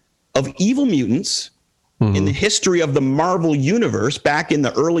of evil mutants in the history of the Marvel universe back in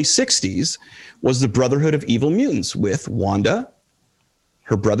the early 60s was the Brotherhood of Evil Mutants with Wanda,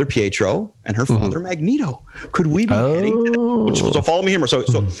 her brother Pietro, and her father Magneto. Could we be heading? So follow me here. So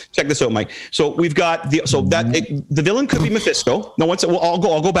check this out, Mike. So we've got the villain could be Mephisto. No,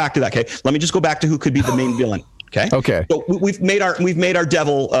 I'll go back to that. Okay, let me just go back to who could be the main villain. Okay. So we've made our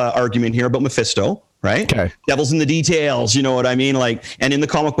devil argument here about Mephisto. Right. Okay. Devil's in the details. You know what I mean? Like, and in the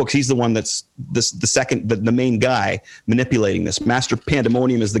comic books, he's the one that's the main guy manipulating this. Master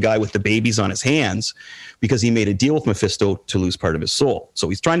Pandemonium is the guy with the babies on his hands because he made a deal with Mephisto to lose part of his soul. So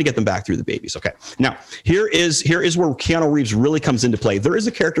he's trying to get them back through the babies. Okay. Now here is where Keanu Reeves really comes into play. There is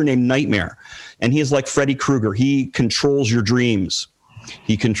a character named Nightmare, and he is like Freddy Krueger. He controls your dreams.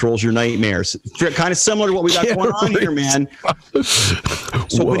 He controls your nightmares. Kind of similar to what we got going on here, man.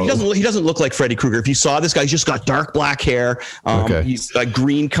 So, but he doesn't look like Freddy Krueger. If you saw this guy, he's just got dark black hair. He's a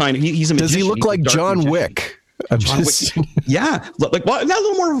green kind of. He's a magician. Does he look like John Wick? Yeah, like a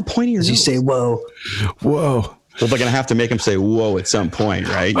little more of a pointier nose. You say whoa. Well, they're going to have to make him say whoa at some point,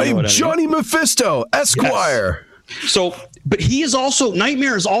 right? I'm Johnny Mephisto, Esquire. Yes. So. But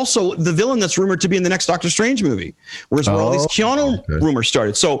Nightmare is also the villain that's rumored to be in the next Doctor Strange movie, where all these Keanu rumors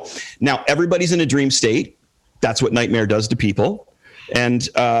started. So now everybody's in a dream state. That's what Nightmare does to people. And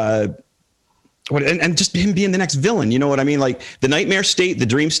just him being the next villain, you know what I mean? Like the nightmare state, the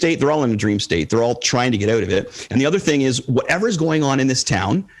dream state, they're all in a dream state. They're all trying to get out of it. And the other thing is whatever's going on in this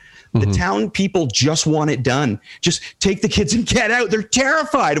town, the town people just want it done. Just take the kids and get out. They're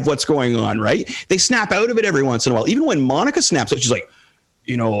terrified of what's going on, right? They snap out of it every once in a while. Even when Monica snaps out, she's like,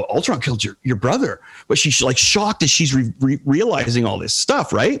 Ultron killed your brother. But she's like shocked as she's realizing all this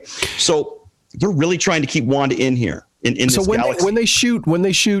stuff, right? So they're really trying to keep Wanda in here. In this galaxy. When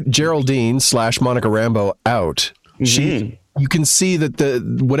they shoot Geraldine / Monica Rambeau out, you can see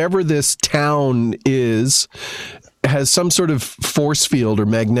that whatever this town is has some sort of force field or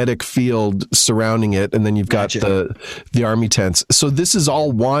magnetic field surrounding it, and then you've got the army tents. So this is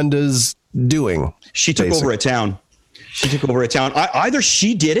all Wanda's doing. She took over a town. Either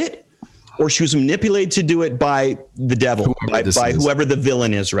she did it, or she was manipulated to do it by the devil, by whoever the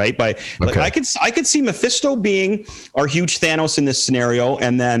villain is, right? I could see Mephisto being our huge Thanos in this scenario,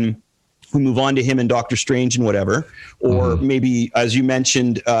 and then we move on to him and Doctor Strange and whatever, or maybe, as you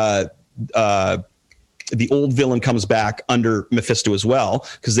mentioned, the old villain comes back under Mephisto as well,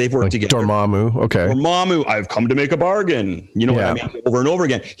 because they've worked together. Dormammu, okay. Dormammu, I've come to make a bargain. You know what I mean? Over and over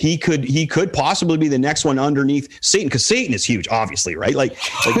again. He could possibly be the next one underneath Satan, because Satan is huge, obviously, right? Like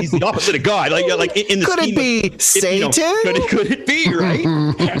he's the opposite of God. Like in the could it be Satan? Could it be,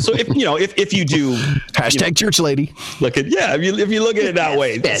 right? So if you do hashtag church lady. If you look at it that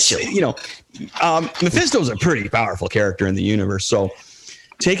way, Mephisto's a pretty powerful character in the universe. So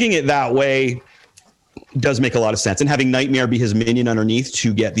taking it that way does make a lot of sense, and having Nightmare be his minion underneath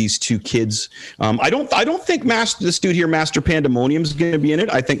to get these two kids. I don't think this dude here, Master Pandemonium, is going to be in it.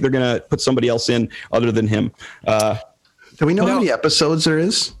 I think they're going to put somebody else in other than him. Do we know how many episodes there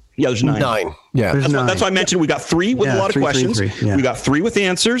is? Yeah, there's 9. Yeah, that's why I mentioned we got 3 with a lot of questions. Three. Yeah. We got 3 with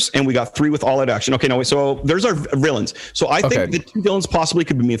answers, and we got 3 with all out action. Okay, no, so there's our villains. So I think the 2 villains possibly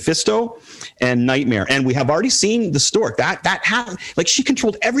could be Mephisto and Nightmare, and we have already seen the Stork. That happened. Like, she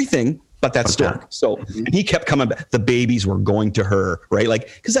controlled everything but that Stork. So he kept coming back. The babies were going to her, right?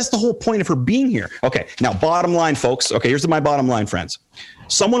 Like, because that's the whole point of her being here. Okay, now bottom line, folks. Okay, here's my bottom line, friends.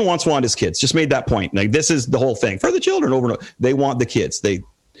 Someone wants Wanda's kids. Just made that point. Like, this is the whole thing for the children over and over. They want the kids. The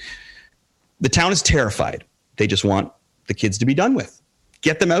town is terrified. They just want the kids to be done with.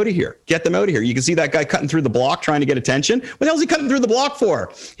 Get them out of here. Get them out of here. You can see that guy cutting through the block trying to get attention. What the hell is he cutting through the block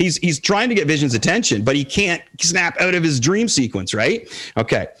for? He's trying to get Vision's attention, but he can't snap out of his dream sequence, right?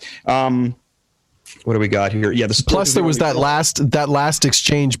 Okay. What do we got here? Yeah. Plus, there was that last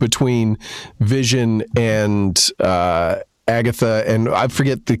exchange between Vision and Agatha, and I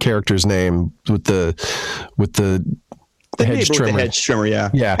forget the character's name with the hedge trimmer. The hedge trimmer,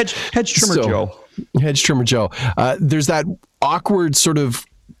 yeah. Hedge trimmer Joe. Hedge trimmer Joe. There's that awkward sort of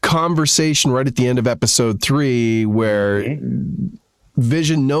conversation right at the end of episode 3 where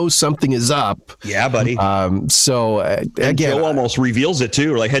Vision knows something is up. Yeah, buddy. So again, Joe almost reveals it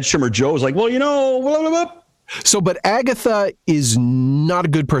too. Like, hedge trimmer Joe is like, well, blah, blah, blah. So, but Agatha is not a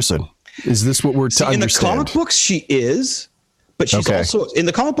good person. Is this what we're to understand? In the comic books, she is. But she's also in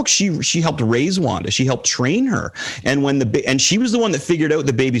the comic book. She helped raise Wanda. She helped train her, and she was the one that figured out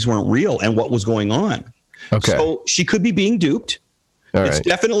the babies weren't real and what was going on. Okay, so she could be being duped. It's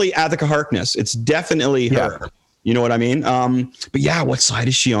definitely Agatha Harkness. It's definitely her. Yeah. You know what I mean? But yeah, what side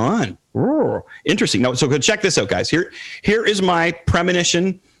is she on? Ooh, interesting. No, so go check this out, guys. Here is my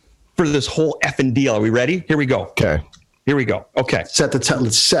premonition for this whole effing deal. Are we ready? Here we go. Okay. Here we go. Okay.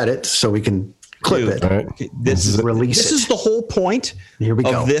 Let's set it so we can Clip it. Right. This is Release This it. is the whole point Here we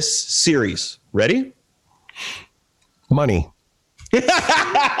go. of this series. Ready? Money.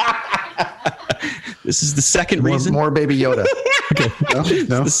 This is the second reason. More Baby Yoda.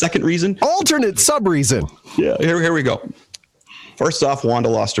 No? The second reason. Alternate sub-reason. Yeah, here we go. First off, Wanda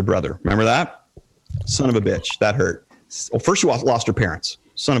lost her brother. Remember that? Son of a bitch. That hurt. Well, first she lost her parents.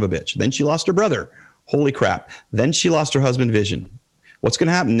 Son of a bitch. Then she lost her brother. Holy crap. Then she lost her husband, Vision. What's going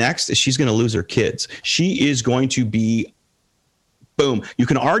to happen next is she's going to lose her kids. She is going to be, boom. You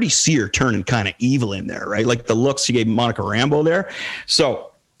can already see her turning kind of evil in there, right? Like the looks she gave Monica Rambeau there.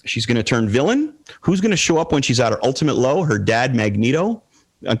 So she's going to turn villain. Who's going to show up when she's at her ultimate low? Her dad, Magneto.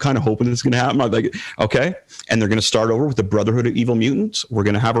 I'm kind of hoping this is going to happen. I'm like, okay. And they're going to start over with the Brotherhood of Evil Mutants. We're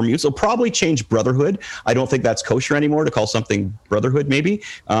going to have our mutants. They'll probably change Brotherhood. I don't think that's kosher anymore to call something Brotherhood, maybe.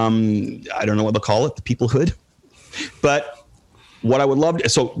 I don't know what they'll call it, the Peoplehood. But what I would love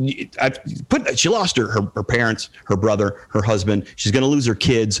to, she lost her parents, her brother, her husband. She's going to lose her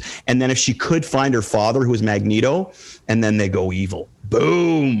kids. And then if she could find her father, who was Magneto, and then they go evil.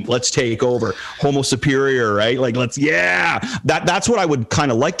 Boom, let's take over. Homo superior, right? Like, that's what I would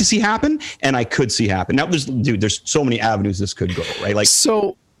kind of like to see happen, and I could see happen. Now, there's so many avenues this could go, right? Like,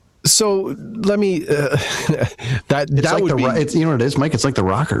 so let me that would be. It's, you know what it is, Mike? It's like the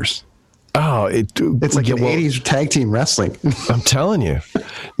Rockers. Oh, it's like an 80s tag team wrestling. I'm telling you.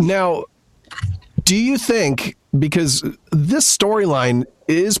 Now, do you think, because this storyline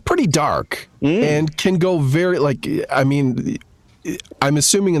is pretty dark and can go very, I'm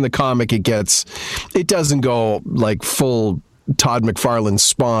assuming in the comic it doesn't go like full Todd McFarlane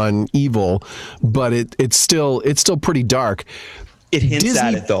Spawn evil, but it's still pretty dark. It hints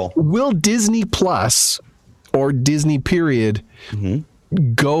at it though. Will Disney Plus or Disney period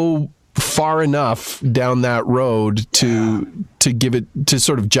go far enough down that road to give it, to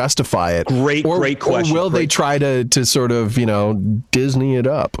sort of justify it? Great question. Or will they try to sort of, Disney it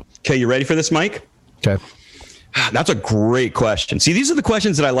up? Okay, you ready for this, Mike? Okay. That's a great question. See, these are the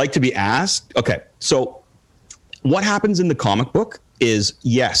questions that I like to be asked. Okay, so what happens in the comic book is,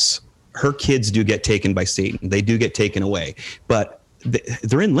 yes, her kids do get taken by Satan. They do get taken away, but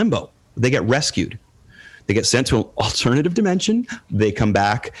they're in limbo. They get rescued. They get sent to an alternative dimension. They come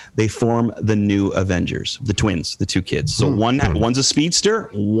back. They form the new Avengers, the twins, the two kids. So one's a speedster.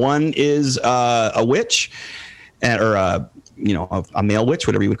 One is a witch, or a male witch,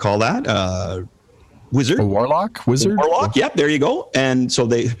 whatever you would call that. Wizard. A warlock? Wizard? Warlock, yep, there you go. And so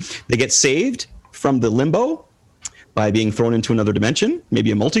they get saved from the limbo by being thrown into another dimension,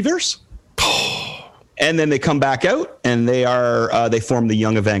 maybe a multiverse. And then they come back out, and they form the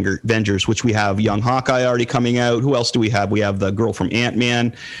Young Avengers, which we have young Hawkeye already coming out. Who else do we have? We have the girl from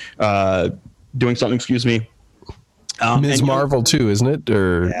Ant-Man doing something, excuse me. Ms. Marvel too, isn't it?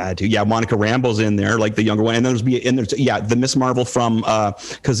 Or yeah, Monica Rambeau's in there, like the younger one, and there's the Miss Marvel from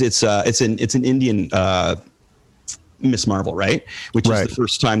because it's an Indian Miss Marvel, right? Which is the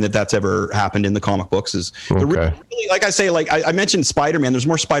first time that's ever happened in the comic books. Is really, like I say, like I mentioned Spider-Man. There's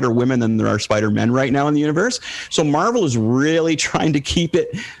more Spider Women than there are Spider Men right now in the universe. So Marvel is really trying to keep it,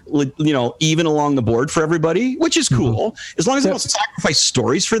 even along the board for everybody, which is cool. As long as they don't sacrifice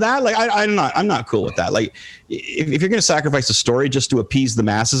stories for that. Like I'm not cool with that. Like if you're going to sacrifice a story just to appease the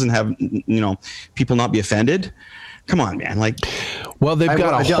masses and have people not be offended. Come on, man. Like, well, they've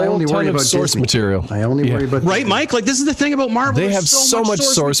got a whole ton of source material. I only worry about Disney. Mike? Like, this is the thing about Marvel. They have so much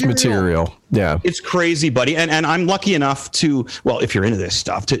source material. Yeah. It's crazy, buddy. And I'm lucky enough to, well, if you're into this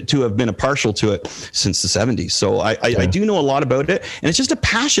stuff, to have been a partial to it since the 70s. So I do know a lot about it. And it's just a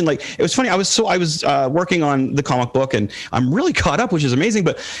passion. Like, it was funny. I was working on the comic book, and I'm really caught up, which is amazing.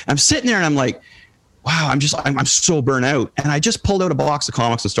 But I'm sitting there and I'm like, wow, I'm so burnt out. And I just pulled out a box of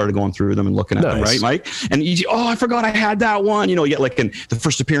comics and started going through them and looking at them, right, Mike? And I forgot I had that one. You get like in the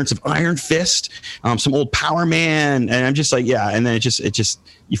first appearance of Iron Fist, some old Power Man. And I'm just like, yeah. And then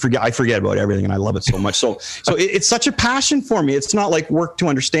I forget about everything, and I love it so much. So it's such a passion for me. It's not like work to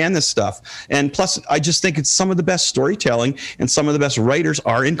understand this stuff. And plus, I just think it's some of the best storytelling and some of the best writers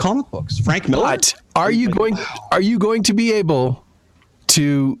are in comic books. Frank Miller. But are you going to be able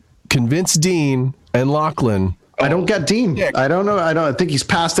to convince Dean and Lochlin? I don't get Dean. I don't know. I think he's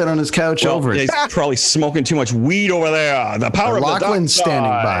passed out on his couch over it. He's probably smoking too much weed over there. The power of Lochlin's standing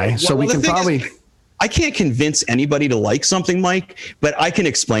by, so we can probably. I can't convince anybody to like something, Mike, but I can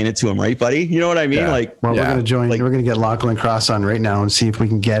explain it to him, right, buddy? You know what I mean? Yeah. We're going to join. We're going to get Lochlin Corss on right now and see if we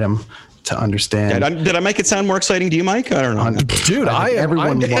can get him to understand. Did I make it sound more exciting to you, Mike? I don't know. Dude,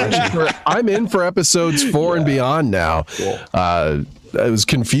 I'm in for episodes 4 and beyond now. Cool. It was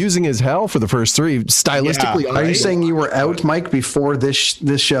confusing as hell for the first 3. Stylistically, are you saying you were out, Mike, before this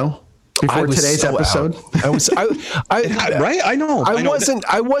show? before today's episode. Right? I know.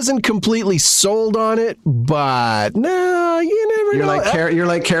 I wasn't completely sold on it, but no, you never know. You're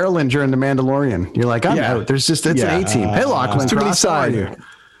like Carolyn during The Mandalorian. You're like, I'm out. There's just, it's an A-team. Hey, Lochlin Corss, how are you?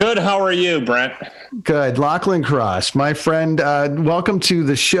 Good. How are you, Brent? Good. Lochlin Corss, my friend, welcome to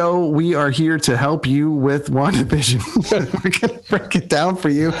the show. We are here to help you with WandaVision. We're going to break it down for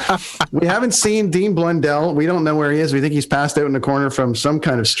you. We haven't seen Dean Blundell. We don't know where he is. We think he's passed out in the corner from some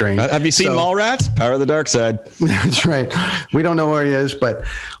kind of strain. Have you seen Mallrats? Power of the Dark Side. That's right. We don't know where he is, but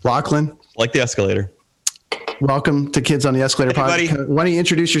Lochlin. Like the escalator. Welcome to Kids on the Escalator podcast. Why don't you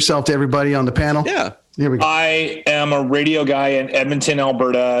introduce yourself to everybody on the panel? Yeah. Here we go. I am a radio guy in Edmonton,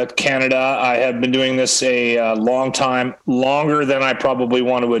 Alberta, Canada. I have been doing this a long time, longer than I probably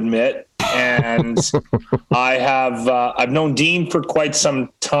want to admit. And I've known Dean for quite some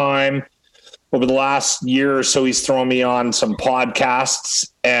time. Over the last year or so, he's thrown me on some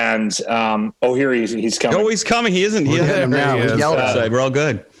podcasts. And here he's coming. Oh, he's coming. He isn't. Now. We yelled at him. We're all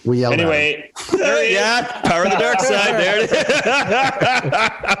good. We yelled anyway. Power of the Dark Side. There it is.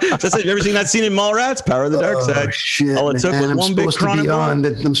 That's it. You ever seen that scene in Mallrats? Power of the Dark Side. Shit, all it took was one big chronic.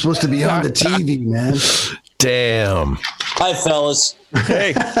 I'm supposed to be on the TV, man. Damn. Hi, fellas.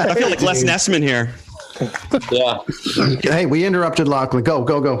 Hey, I feel like Les Nessman here. Yeah. Hey, we interrupted Lochlin.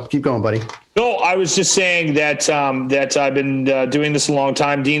 Go. Keep going, buddy. No, I was just saying that I've been doing this a long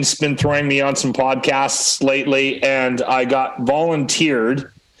time. Dean's been throwing me on some podcasts lately, and I got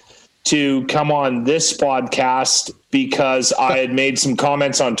volunteered to come on this podcast because I had made some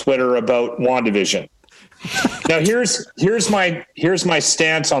comments on Twitter about Wandavision. Now, here's my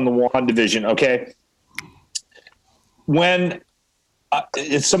stance on the Wandavision. Okay, when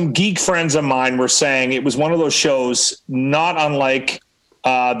some geek friends of mine were saying it was one of those shows, not unlike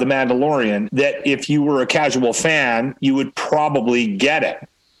The Mandalorian, that if you were a casual fan, you would probably get it.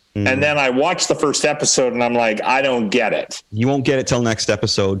 And then I watched the first episode and I'm like, I don't get it. You won't get it till next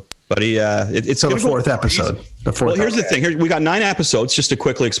episode, buddy. It's the fourth episode. Well, here's the thing. We got 9 episodes, just to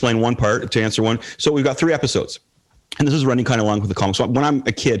quickly explain one part, to answer one. So we've got 3 episodes. And this is running kind of along with the comics. So when I'm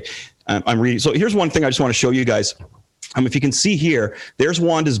a kid, I'm reading. So here's one thing I just want to show you guys. If you can see here, there's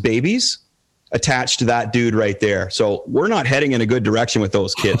Wanda's babies attached to that dude right there. So we're not heading in a good direction with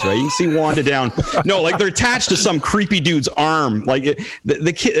those kids, right? You can see Wanda down. No, like they're attached to some creepy dude's arm. Like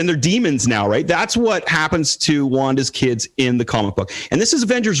the kid, and they're demons now, right? That's what happens to Wanda's kids in the comic book. And this is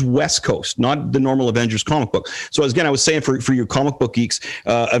Avengers West Coast, not the normal Avengers comic book. So again, I was saying for you comic book geeks,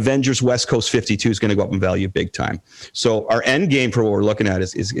 Avengers West Coast 52 is going to go up in value big time. So our end game for what we're looking at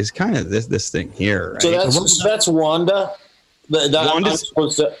is kind of this thing here, right? So that's Wanda. That's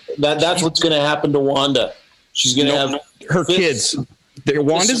what's going to happen to Wanda. She's going to have her kids.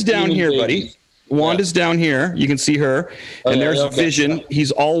 Wanda's down here, buddy. Wanda's down here. You can see her. And there's Vision.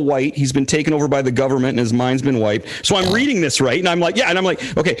 He's all white. He's been taken over by the government and his mind's been wiped. So I'm reading this, right? And I'm like,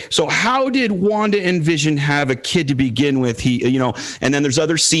 okay, so how did Wanda and Vision have a kid to begin with? And then there's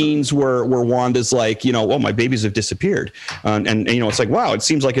other scenes where Wanda's like, oh, my babies have disappeared. And it's like, wow, it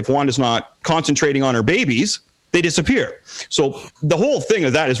seems like if Wanda's not concentrating on her babies, they disappear. So the whole thing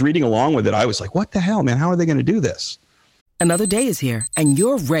of that is reading along with it. I was like, what the hell, man? How are they going to do this? Another day is here and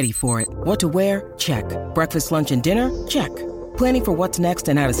you're ready for it. What to wear? Check. Breakfast, lunch, and dinner? Check. Planning for what's next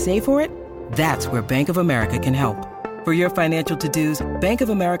and how to save for it? That's where Bank of America can help. For your financial to-dos, Bank of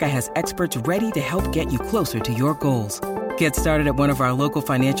America has experts ready to help get you closer to your goals. Get started at one of our local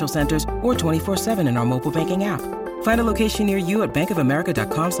financial centers or 24/7 in our mobile banking app. Find a location near you at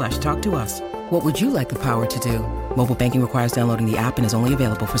bankofamerica.com/talktous. What would you like the power to do? Mobile banking requires downloading the app and is only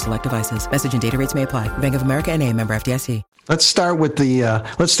available for select devices. Message and data rates may apply. Bank of America NA, member FDIC. Let's start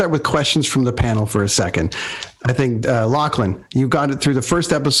with questions from the panel for a second. I think Lochlin, you got it through the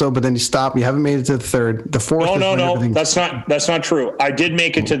first episode, but then you stopped. You haven't made it to the third. The fourth. No. That's not true. I did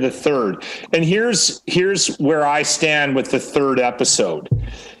make it to the third, and here's where I stand with the third episode.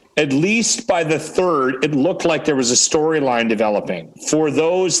 At least by the third, it looked like there was a storyline developing. For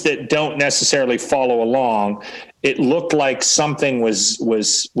those that don't necessarily follow along, it looked like something was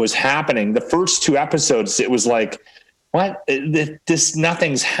happening. The first 2 episodes, it was like, what?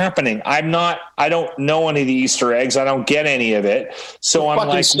 Nothing's happening. I don't know any of the Easter eggs. I don't get any of it. So I'm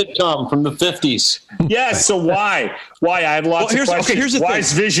like, sitcom from the 50s. Yeah. So why? I have lots of questions. Okay, here's the thing.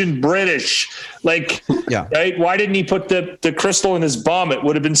 Is Vision British? Like, yeah. Right? Why didn't he put the crystal in his bum? It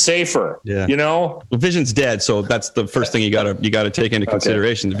would have been safer. Yeah. Well, Vision's dead. So that's the first thing you gotta take into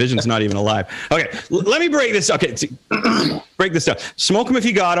consideration. The Vision's not even alive. Okay. Let me break this. Okay. Break this down. Smoke them if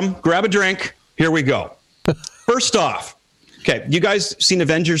you got them. Grab a drink. Here we go. First off, okay, you guys seen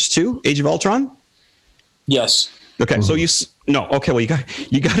Avengers 2, Age of Ultron? Yes. Okay, so no. Okay, well you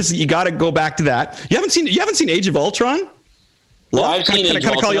got to go back to that. You haven't seen Age of Ultron? Yeah, I've seen Age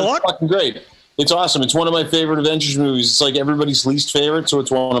of Ultron. Call you Locke? It's fucking great. It's awesome. It's one of my favorite Avengers movies. It's like everybody's least favorite, so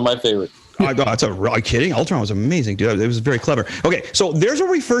it's one of my favorite. Oh, God, are you kidding? Ultron was amazing, dude. It was very clever. Okay, so there's where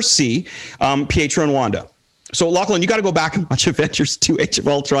we first see Pietro and Wanda. So Lochlin, you got to go back and watch Avengers 2 Age of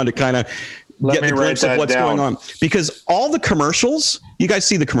Ultron to kind of get the glimpse of what's going on. Because all the commercials, you guys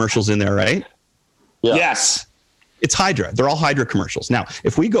see the commercials in there, right? Yeah. Yes. It's Hydra. They're all Hydra commercials. Now,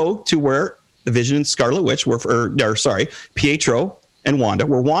 if we go to where the Vision and Scarlet Witch were, Pietro and Wanda,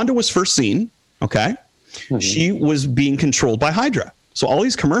 where Wanda was first seen, okay, she was being controlled by Hydra. So all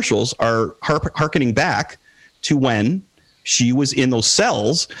these commercials are hearkening back to when she was in those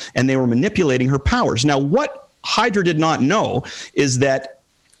cells and they were manipulating her powers. Now, what Hydra did not know is that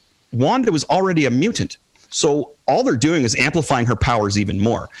Wanda was already a mutant. So all they're doing is amplifying her powers even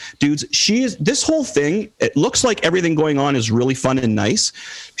more. Dudes, this whole thing, it looks like everything going on is really fun and nice.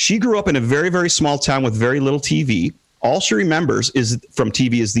 She grew up in a very, very small town with very little TV. All she remembers from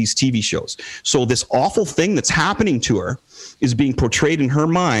TV is these TV shows. So this awful thing that's happening to her is being portrayed in her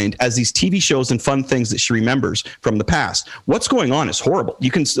mind as these TV shows and fun things that she remembers from the past. What's going on is horrible. You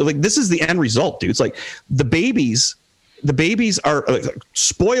can this is the end result, dude. It's like the babies are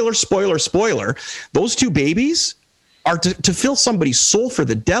spoiler. Those two babies are to fill somebody's soul for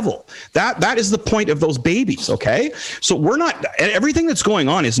the devil. That is the point of those babies. Okay. So everything that's going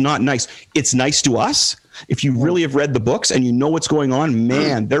on is not nice. It's nice to us. If you really have read the books and you know what's going on,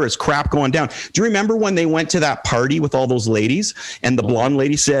 man, there is crap going down. Do you remember when they went to that party with all those ladies and the blonde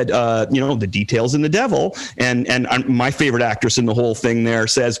lady said, the details in the devil. And my favorite actress in the whole thing there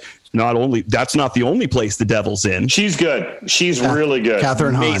says, that's not the only place the devil's in. She's good. She's really good.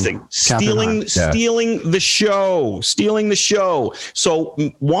 Catherine Hahn. Amazing. Stealing the show. So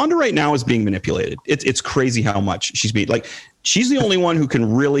Wanda right now is being manipulated. It's crazy how much she's being she's the only one who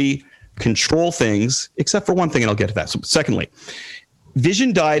can really control things, except for one thing, and I'll get to that. So, secondly,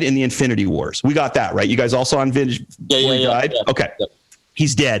 Vision died in the Infinity Wars. We got that, right? You guys all saw on Vision before he died? Yeah. Okay. Yeah.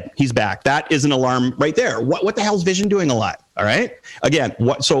 He's dead. He's back. That is an alarm right there. What the hell is Vision doing alive? All right. Again,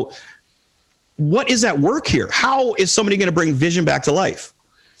 what is at work here? How is somebody going to bring Vision back to life?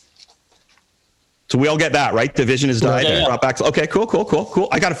 So we all get that, right? The Vision has died. Yeah. Brought back. Okay, cool.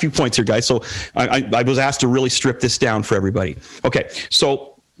 I got a few points here, guys. So I was asked to really strip this down for everybody. Okay. So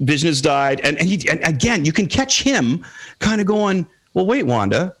Vision has died. And again, you can catch him kind of going, well, wait,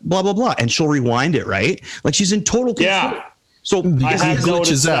 Wanda, blah, blah, blah. And she'll rewind it, right? Like she's in total control. Yeah. So he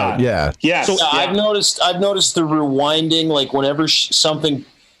glitches out. Yeah. Yes. So I've noticed the rewinding, like whenever something,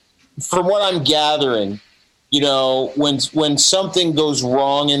 from what I'm gathering, when something goes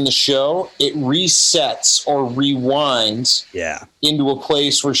wrong in the show, it resets or rewinds into a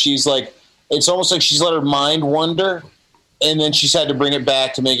place where she's like, it's almost like she's let her mind wander. And then she's had to bring it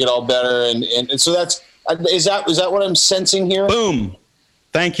back to make it all better. And so is that what I'm sensing here? Boom.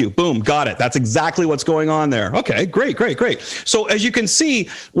 Thank you. Boom. Got it. That's exactly what's going on there. Okay, great. So as you can see,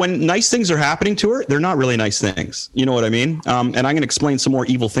 when nice things are happening to her, they're not really nice things. You know what I mean? And I'm going to explain some more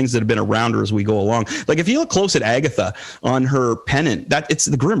evil things that have been around her as we go along. Like if you look close at Agatha on her pennant, it's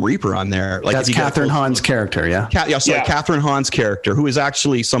the Grim Reaper on there. Like that's Catherine Hahn's character. Yeah. Catherine Hahn's character, who is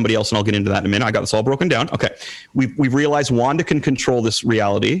actually somebody else. And I'll get into that in a minute. I got this all broken down. Okay. We've realized Wanda can control this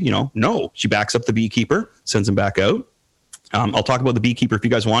reality. No, she backs up the beekeeper, sends him back out. I'll talk about the beekeeper if you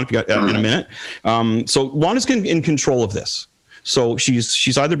guys want, in a minute. So Wanda's in control of this. So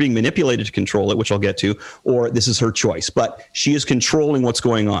she's either being manipulated to control it, which I'll get to, or this is her choice. But she is controlling what's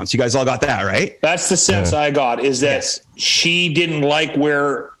going on. So you guys all got that, right? That's the sense I got, is that she didn't like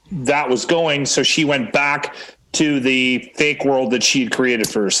where that was going, so she went back to the fake world that she had created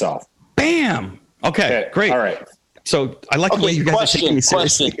for herself. Bam! Okay, great. All right. So I like the way you guys are taking me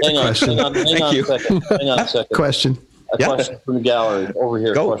seriously. Hang on a second. Question. Question from the gallery over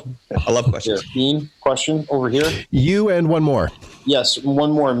here. Go. Question. I love questions. Dean, question over here. You and one more. Yes,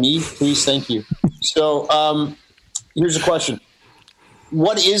 one more. Me, please. Thank you. So here's a question.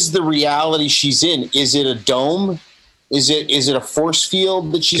 What is the reality she's in? Is it a dome? Is it a force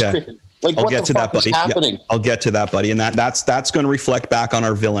field that she's creating? Like, I'll what get the to fuck that, buddy. is happening? I'll get to that, buddy. And that's going to reflect back on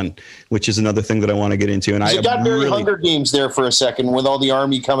our villain, which is another thing that I want to get into. And I got very Hunger Games there for a second, with all the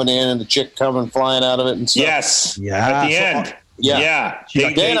army coming in and the chick coming flying out of it and stuff. Yes. Yeah. At the end. Yeah.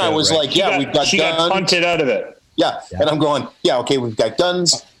 Then I was like, we've got guns. She got punted out of it. Yeah. And I'm going, okay, we've got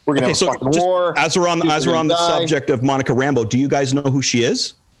guns. We're going to have a fucking war. As we're on the subject of Monica Rambeau, do you guys know who she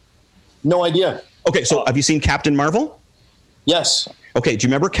is? No idea. Okay, so have you seen Captain Marvel? Yes. Okay, do you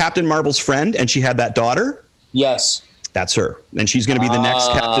remember Captain Marvel's friend and she had that daughter? Yes. That's her. And she's going to be the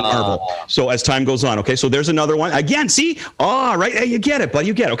next Captain Marvel. So as time goes on, okay? So there's another one. Again, see? Right. Hey, you get it, bud.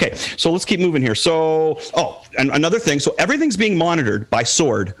 You get it. Okay. So let's keep moving here. So, and another thing. So everything's being monitored by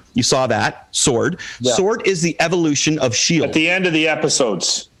S.W.O.R.D. You saw that. S.W.O.R.D. Yeah. S.W.O.R.D. is the evolution of S.H.I.E.L.D. At the end of the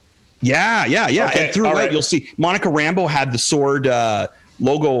episodes. Yeah. Okay, and throughout, you'll see Monica Rambeau had the S.W.O.R.D.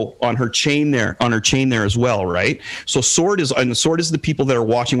 Logo on her chain there as well, right? So S.W.O.R.D. is the people that are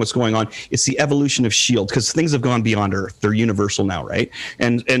watching what's going on. It's the evolution of S.H.I.E.L.D. because things have gone beyond Earth. They're universal now, right?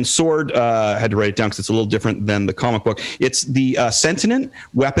 And S.W.O.R.D. had to write it down because it's a little different than the comic book. It's the Sentinel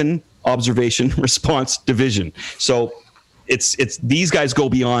Weapon Observation Response Division. So it's these guys go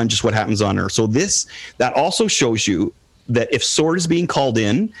beyond just what happens on Earth. So that also shows you that if S.W.O.R.D. is being called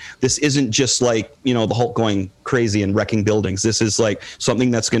in, this isn't just like, the Hulk going crazy and wrecking buildings. This is like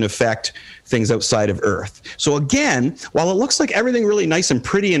something that's going to affect things outside of Earth. So again, while it looks like everything really nice and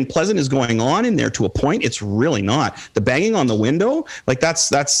pretty and pleasant is going on in there to a point, it's really not. The banging on the window, like that's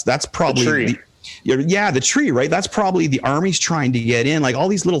probably the tree. The tree, right? That's probably the army's trying to get in. Like all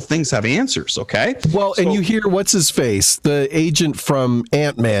these little things have answers, okay? Well, and you hear what's his face, the agent from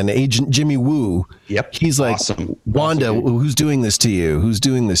Ant-Man, Agent Jimmy Woo. Yep. He's like, awesome. Wanda, who's doing this to you? Who's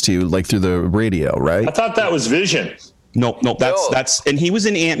doing this to you? Like through the radio, right? I thought that was Vision. No, that's and he was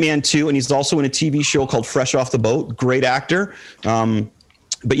in Ant-Man 2, and he's also in a TV show called Fresh Off the Boat. Great actor.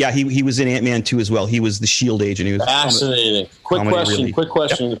 But yeah, he was in Ant-Man 2 as well. He was the S.H.I.E.L.D. agent. He was fascinating. Quick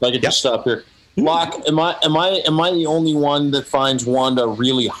question. Yep. If I could just stop here. Locke, am I the only one that finds Wanda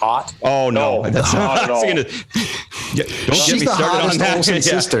really hot? Oh no, that's not at all. She's the hottest Olsen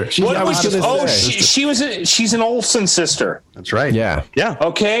sister. She's an Olsen sister. That's right. Yeah.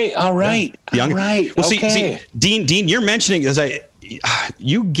 Okay. All right. Yeah. All right. Well, okay. see, Dean, you're mentioning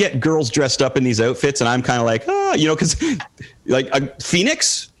you get girls dressed up in these outfits, and I'm kind of like, because like a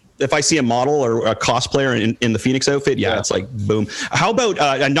Phoenix. If I see a model or a cosplayer in the Phoenix outfit, it's like boom. How about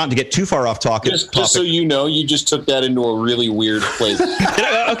and not to get too far off topic? Just so you know, you just took that into a really weird place.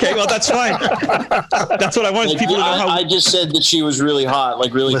 Okay, well that's fine. That's what I wanted people to know. I just said that she was really hot,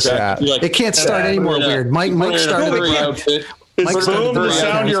 like really attractive. Like, it can't start any more weird. Mike started the outfit. Is boom the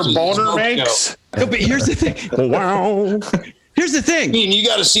sound your boner makes? No, but here's the thing. Wow. Here's the thing. I mean, you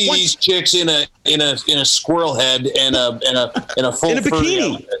got to see these chicks in a squirrel head and a full in a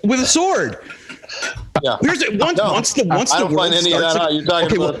bikini with a sword. Yeah. Here's it. Once the I don't find any of that out. You're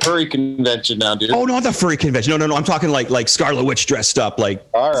talking about a furry convention now, dude. Oh, not the furry convention. No. I'm talking like Scarlet Witch dressed up. Like,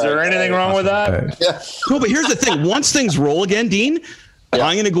 is there anything wrong with that? Yeah. No, but here's the thing. Once things roll again, Dean, I'm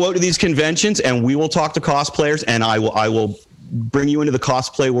going to go out to these conventions and we will talk to cosplayers, and I will bring you into the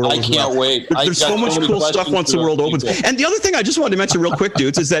cosplay world. I can't wait. There's so much cool stuff once the world opens. And the other thing I just wanted to mention real quick,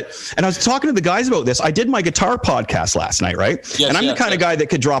 dudes, is that, and I was talking to the guys about this, I did my guitar podcast last night, right? Yes, and I'm the kind of guy that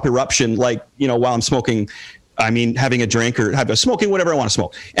could drop eruption, like, while I'm smoking, having a drink or smoking whatever I want to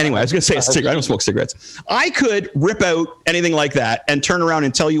smoke. Anyway, I was going to say a cigarette. I don't smoke cigarettes. I could rip out anything like that and turn around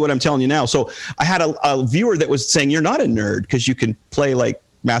and tell you what I'm telling you now. So I had a viewer that was saying, you're not a nerd because you can play like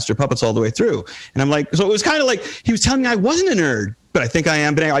Master Puppets all the way through. And I'm like, so it was kind of like he was telling me I wasn't a nerd, but I think I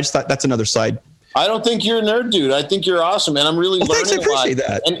am. But anyway, I just thought that's another side. I don't think you're a nerd, dude. I think you're awesome, and I'm really learning thanks, I appreciate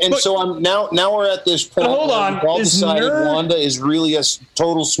a lot. that. And so I'm now we're at this point. Hold on, we've all decided Wanda is really a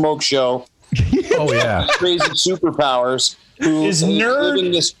total smoke show. Oh yeah, crazy superpowers. Who is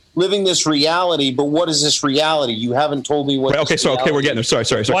nerd living this reality? But what is this reality? You haven't told me what. Okay, so we're getting there.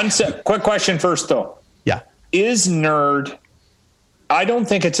 Sorry. One quick question first, though. Yeah, is nerd? I don't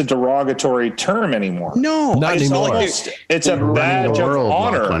think it's a derogatory term anymore. No, not anymore. It's a badge of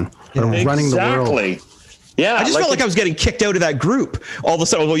honor. Running the world. Yeah, I just felt like I was getting kicked out of that group. All of a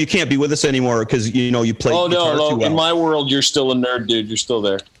sudden, well, you can't be with us anymore because you play. Oh no, too well. In my world, you're still a nerd, dude. You're still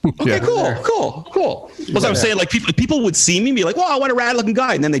there. Okay, cool. As I was saying, like people would see me and be like, "Wow, what a rad looking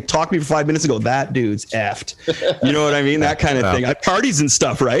guy," and then they talk to me for 5 minutes and go, "That dude's effed." You know what I mean? That kind of thing. At parties and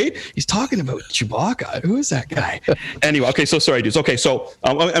stuff, right? He's talking about Chewbacca. Who is that guy? Anyway, okay. So sorry, dudes. Okay, so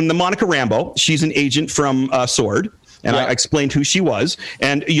I'm the Monica Rambeau. She's an agent from S.W.O.R.D. And I explained who she was.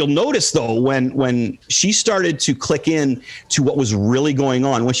 And you'll notice, though, when she started to click in to what was really going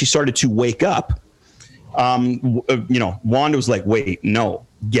on, when she started to wake up, Wanda was like, wait, no,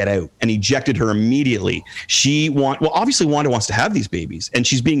 get out, and ejected her immediately. Obviously, Wanda wants to have these babies, and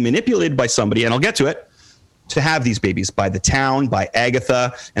she's being manipulated by somebody, and I'll get to it, to have these babies by the town, by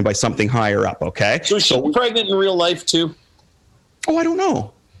Agatha, and by something higher up, okay? So is she pregnant in real life, too? Oh, I don't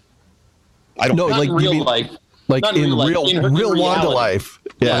know. I don't know. Not in real life. Like in real Wanda life.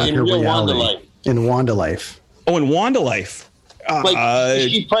 Yeah, in real Wanda life. In Wanda life. Oh, in Wanda life. Like,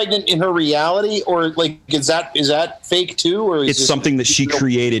 is she pregnant in her reality, or like is that fake too, or is it's something that she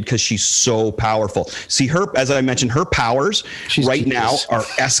created because she's so powerful? See, her, as I mentioned, her powers now are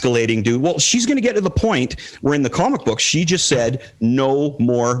escalating, dude. Well, she's going to get to the point where in the comic book she just said no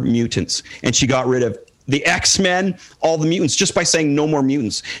more mutants, and she got rid of the X-Men, all the mutants, just by saying no more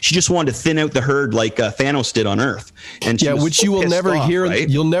mutants. She just wanted to thin out the herd like Thanos did on Earth. And which you will never hear. Right?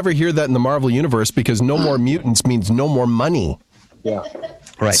 You'll never hear that in the Marvel universe, because no more mutants means no more money. Yeah.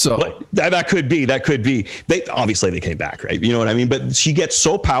 Right. So that could be. They obviously came back, right? You know what I mean? But she gets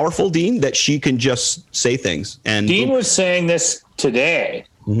so powerful, Dean, that she can just say things. And Dean was saying this today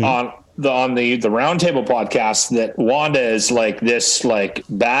on the Roundtable podcast, that Wanda is like this like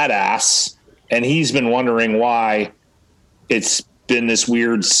badass. And he's been wondering why it's been this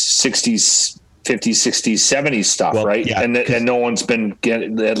weird 60s, 50s, 60s, 70s stuff, right? Yeah, and no one's been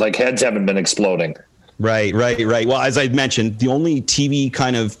getting, like, heads haven't been exploding. Right. Well, as I mentioned, the only TV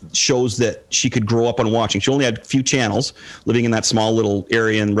kind of shows that she could grow up on watching, she only had a few channels, living in that small little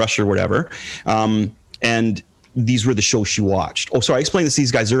area in Russia or whatever. And these were the shows she watched. Oh, sorry, I explained this to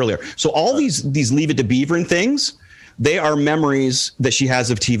these guys earlier. So all these Leave It to Beaver and things, they are memories that she has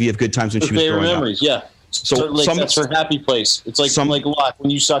of TV, of good times when she was growing memories, up. Yeah. So like that's her happy place. It's like like Locke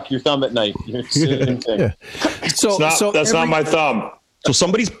when you suck your thumb at night. It's the same thing. Yeah. So that's not my thumb. So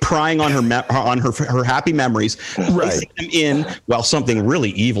somebody's prying on her happy memories, placing them in while something really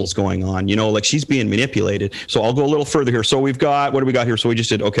evil's going on. You know, like she's being manipulated. So I'll go a little further here. So what do we got here? So we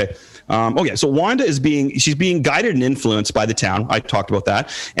just did okay. So Wanda is being guided and influenced by the town. I talked about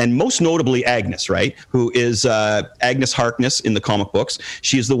that, and most notably Agnes, right? Who is Agnes Harkness in the comic books?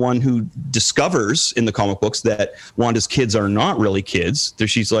 She is the one who discovers in the comic books that Wanda's kids are not really kids.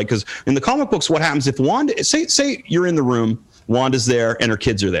 She's like, because in the comic books, what happens if Wanda say you're in the room, Wanda's there and her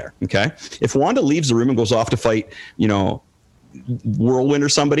kids are there. Okay. If Wanda leaves the room and goes off to fight, Whirlwind or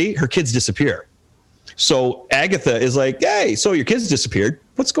somebody, her kids disappear. So Agatha is like, hey, so your kids disappeared.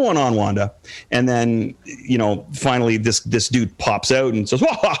 What's going on, Wanda? And then, finally this dude pops out and says,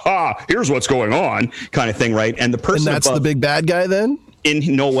 here's what's going on, kind of thing. Right. And the person, and that's the big bad guy then?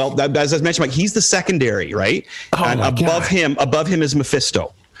 As I mentioned, Mike, he's the secondary, right? Oh, and above him is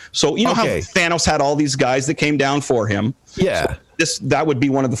Mephisto. So how Thanos had all these guys that came down for him. Yeah. So that would be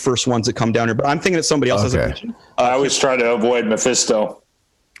one of the first ones that come down here. But I'm thinking that somebody else has a mention. I always try to avoid Mephisto.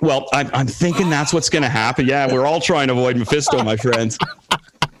 Well, I'm thinking that's what's going to happen. Yeah, we're all trying to avoid Mephisto, my friends.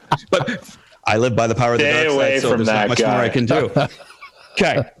 But I live by the power of the dark side, so there's not much more I can do.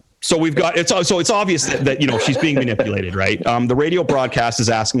 Okay. So we've got it's obvious that she's being manipulated, right? The radio broadcast is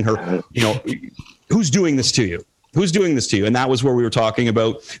asking her, who's doing this to you? Who's doing this to you? And that was where we were talking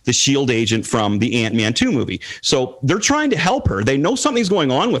about the S.H.I.E.L.D. agent from the Ant-Man 2 movie. So they're trying to help her. They know something's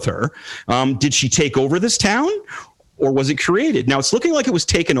going on with her. Did she take over this town? Or was it created? Now, it's looking like it was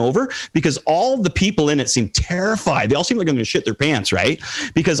taken over because all the people in it seem terrified. They all seem like they're going to shit their pants, right?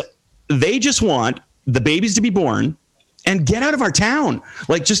 Because they just want the babies to be born and get out of our town.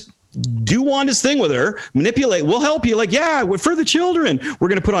 Like, just do Wanda's thing with her, manipulate. We'll help you. Like, yeah, we're for the children. We're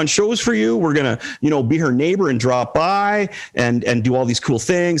going to put on shows for you. We're going to, be her neighbor and drop by and do all these cool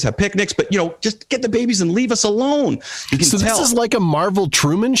things, have picnics. But, just get the babies and leave us alone. You can tell. This is like a Marvel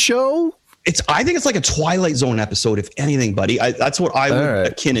Truman Show? I think it's like a Twilight Zone episode, if anything, buddy. That's what I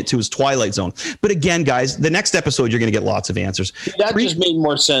would akin it to, is Twilight Zone. But again, guys, the next episode, you're going to get lots of answers. That just made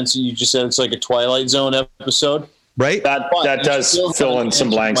more sense. You just said it's like a Twilight Zone episode. Right? That does fill in some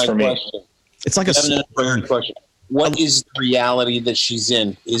blanks for me. Question. It's like a slow burn. What is the reality that she's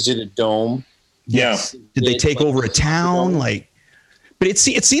in? Is it a dome? Yes. Did they take over a town? But it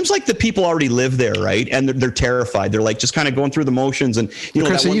seems like the people already live there, right? And they're terrified. They're like just kind of going through the motions. And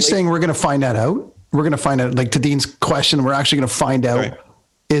Chris, are you saying we're going to find that out? We're going to find out, like to Dean's question, we're actually going to find out. Right.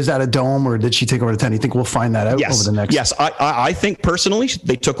 Is that a dome or did she take over the town? You think we'll find that out over the next? Yes, I think personally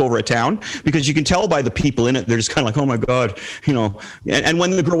they took over a town because you can tell by the people in it. They're just kind of like, oh my God, and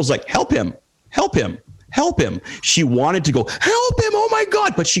when the girl was like, help him. She wanted to go, help him. Oh my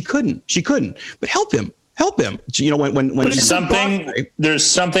God. But she couldn't, but help him. When there's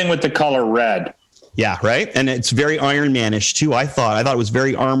something with the color red. Yeah, right. And it's very Iron Man-ish too. I thought it was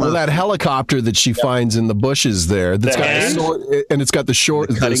very armor. Well, that helicopter that she finds in the bushes there, that's got the sword, and it's got the sword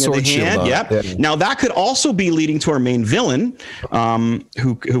shield on. Yeah. Now that could also be leading to our main villain, so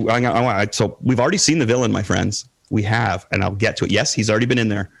we've already seen the villain, my friends. We have, and I'll get to it. Yes, he's already been in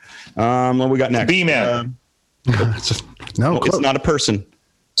there. What we got next? B-Man. No, it's not a person.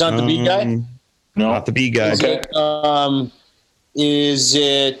 It's not the B guy. No, not the B guy. Okay. Is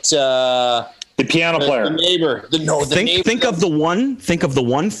it? The piano player. The neighbor. The neighbor. Think of the one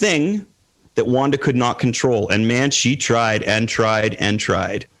thing that Wanda could not control. And man, she tried and tried and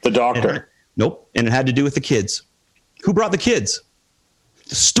tried. The Doctor. Nope. And it had to do with the kids. Who brought the kids?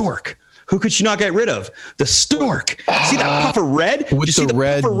 The stork. Who could she not get rid of? The stork. See that puff of red? Did you see the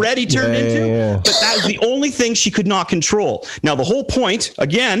puff of red he turned into? Yeah. But that was the only thing she could not control. Now, the whole point,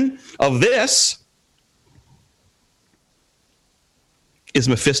 again, of this is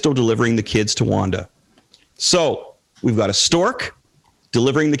Mephisto delivering the kids to Wanda. So we've got a stork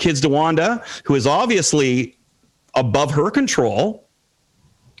delivering the kids to Wanda, who is obviously above her control.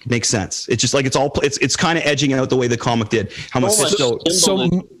 Makes sense. It's just like it's kind of edging out the way the comic did. How Mephisto.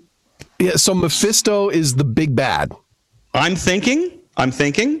 So Mephisto is the big bad. I'm thinking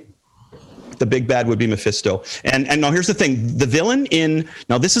the big bad would be Mephisto. And now here's the thing. The villain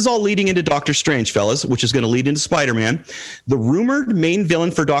now this is all leading into Doctor Strange, fellas, which is going to lead into Spider-Man. The rumored main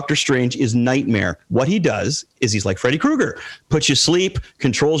villain for Doctor Strange is Nightmare. What he does is he's like Freddy Krueger, puts you to sleep,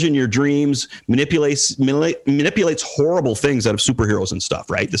 controls you in your dreams, manipulates horrible things out of superheroes and stuff,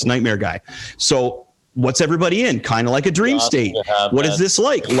 right? This Nightmare guy. So what's everybody in? Kind of like a dream state. What is this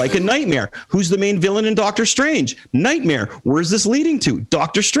like? Like a nightmare. Who's the main villain in Doctor Strange? Nightmare. Where's this leading to?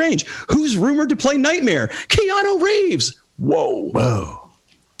 Doctor Strange. Who's rumored to play Nightmare? Keanu Reeves. Whoa.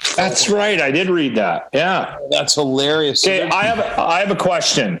 That's right. I did read that. Yeah. That's hilarious. Okay, I have a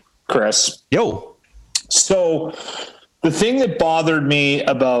question, Chris. Yo. So the thing that bothered me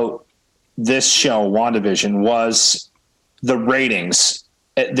about this show, WandaVision, was the ratings.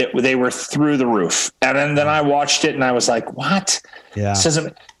 They were through the roof, and then I watched it and I was like, what? Yeah.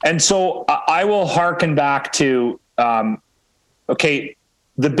 And so I will hearken back to The Big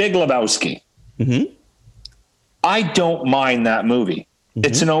Lebowski. Mm-hmm. I don't mind that movie. Mm-hmm.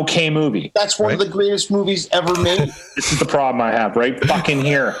 It's an okay movie. That's one of the greatest movies ever made. This is the problem I have right fucking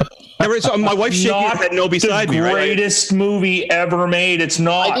here. So my wife's shaking her head no beside me, right? Greatest movie ever made. It's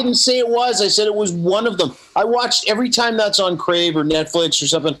not. I didn't say it was. I said it was one of them. I watched every time that's on Crave or Netflix or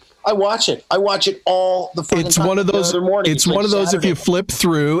something. I watch it. I watch it all the fucking time. It's one of those. It's one of those. Saturday. If you flip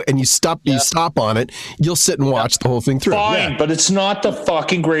through and you stop on it, you'll sit and watch the whole thing through. Fine, but it's not the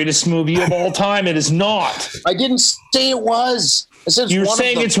fucking greatest movie of all time. It is not. I didn't say it was. I said you're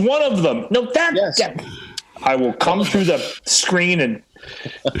saying it's one of them. No, I will come through the screen and.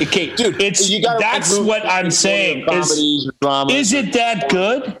 Okay, dude, that's what I'm saying. Is it that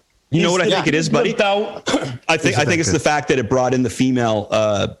good? You know what I think it is, buddy? I think it's the fact that it brought in the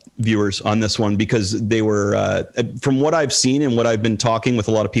female viewers on this one, because they were, from what I've seen and what I've been talking with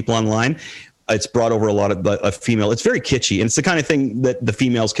a lot of people online, it's brought over a lot of female. It's very kitschy, and it's the kind of thing that the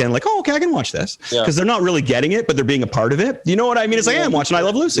females can like. Oh, okay, I can watch this, because they're not really getting it, but they're being a part of it. You know what I mean? It's like, hey, I'm watching I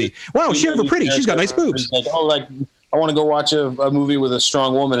Love Lucy. Wow, she's ever pretty. She's got nice boobs. Like, I want to go watch a movie with a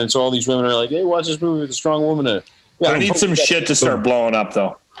strong woman, and so all these women are like, hey, watch this movie with a strong woman in it. Yeah, I need some shit to start blowing up,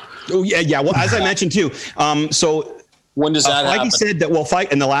 though. Oh, yeah. Well, as I mentioned, too. So when does that happen? Feige said that we'll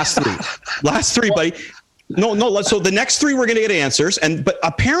fight in the last three. Last three, buddy. No. So the next three, we're going to get answers. But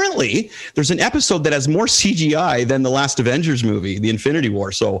apparently, there's an episode that has more CGI than the last Avengers movie, the Infinity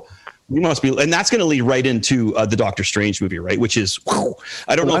War. So we must be, and that's going to lead right into the Doctor Strange movie, right? Which is,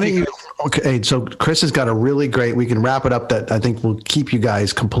 I don't know. Okay, so Chris has got a really great. We can wrap it up. That I think will keep you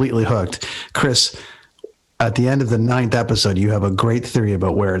guys completely hooked. Chris, at the end of the 9th episode, you have a great theory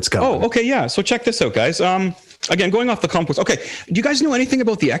about where it's going. Oh, okay, yeah. So check this out, guys. Again, going off the comic books. Okay, do you guys know anything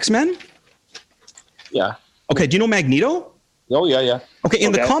about the X-Men? Yeah. Okay, do you know Magneto? Oh, yeah. Okay,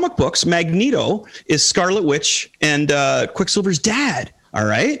 in the comic books, Magneto is Scarlet Witch and Quicksilver's dad. All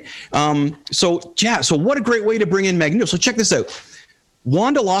right. So what a great way to bring in Magneto. So check this out.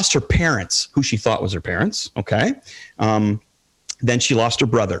 Wanda lost her parents, who she thought was her parents. Okay. Then she lost her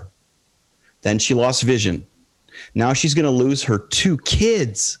brother. Then she lost Vision. Now she's going to lose her 2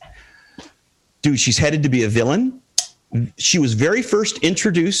 kids. Dude, she's headed to be a villain. She was very first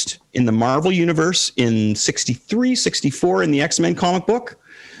introduced in the Marvel Universe in 63, 64 in the X-Men comic book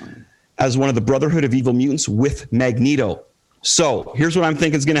as one of the Brotherhood of Evil Mutants with Magneto. So here's what I'm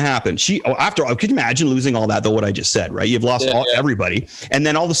thinking is going to happen. Could you imagine losing all that, though, what I just said, right? You've lost everybody. And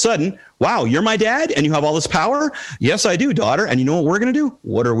then all of a sudden, wow, you're my dad and you have all this power? Yes, I do, daughter. And you know what we're going to do?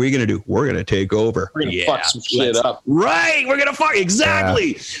 What are we going to do? We're going to take over. We're going to fuck some shit up. Right. We're going to fuck.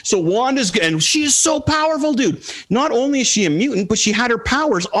 Exactly. Yeah. So Wanda's, and she's so powerful, dude. Not only is she a mutant, but she had her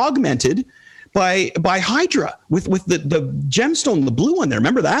powers augmented by Hydra with the gemstone, the blue one there.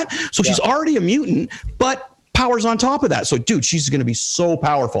 Remember that? So she's already a mutant, but powers on top of that. So dude, she's going to be so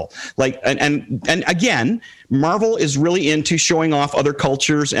powerful. Like, and again, Marvel is really into showing off other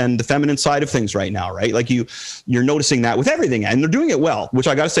cultures and the feminine side of things right now, right? Like you're noticing that with everything, and they're doing it well, which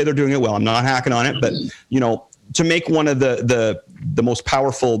I got to say they're doing it well. I'm not hacking on it, but you know, to make one of the the most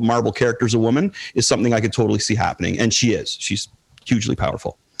powerful Marvel character is a woman is something I could totally see happening. And she's hugely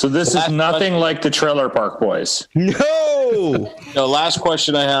powerful. So this is nothing like the Trailer Park Boys. No. No, last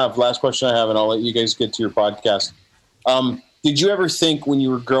question I have, and I'll let you guys get to your podcast. Did you ever think when you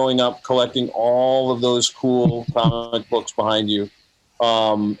were growing up collecting all of those cool comic books behind you,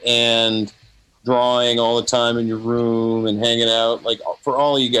 and drawing all the time in your room and hanging out, like for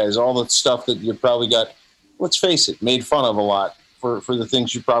all of you guys, all the stuff that you probably got, let's face it, made fun of a lot for the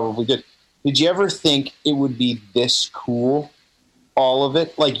things you probably did. Did you ever think it would be this cool? All of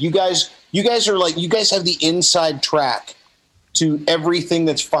it? Like you guys are like, you guys have the inside track to everything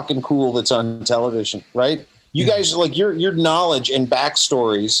that's fucking cool that's on television, right? You guys, like your knowledge and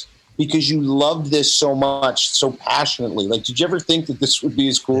backstories, because you loved this so much, so passionately. Like, did you ever think that this would be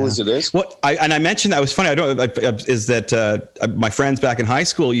as cool as it is? Well, I mentioned that, it was funny. Is that my friends back in high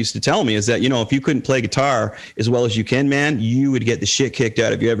school used to tell me is that, if you couldn't play guitar as well as you can, man, you would get the shit kicked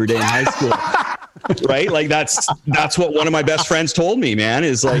out of you every day in high school. Right? Like that's what one of my best friends told me, man,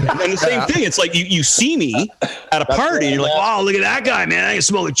 is like, and the same thing. It's like you see me at a party and you're like, wow, look at that guy, man. I can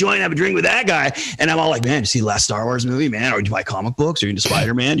smoke a joint, have a drink with that guy. And I'm all like, man, did you see the last Star Wars movie, man? Or did you buy comic books? Or you into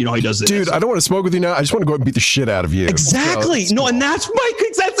Spider-Man? You know how he does this. Dude, I don't want to smoke with you now. I just want to go and beat the shit out of you. Exactly. So, and that's Mike.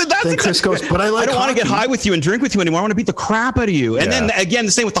 That's Chris goes, but I don't want to get high with you and drink with you anymore. I want to beat the crap out of you. And then again,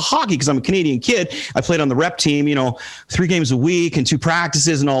 the same with the hockey, because I'm a Canadian kid. I played on the rep team, 3 games a week and 2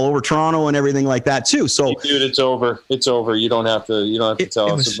 practices and all over Toronto and everything like that too. So dude, it's over. It's over. You don't have to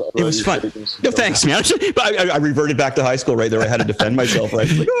tell us about it. It was fun. No, thanks, man. But I reverted back to high school right there. I had to defend myself. Right.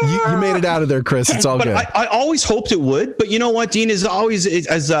 Like, you made it out of there, Chris. It's all good. I always hoped it would. But you know what, Dean, is always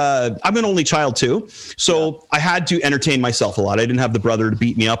I'm an only child too. So I had to entertain myself a lot. I didn't have the brother to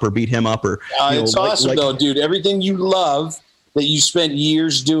beat me up or beat him up or. It's awesome though, dude. Everything you love that you spent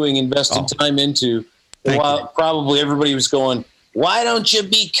years doing, invested time into, while probably everybody was going, why don't you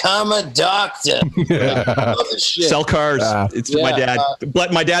become a doctor? Sell cars. It's my dad.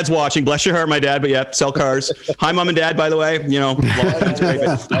 My dad's watching. Bless your heart, my dad. But sell cars. Hi, mom and dad, by the way.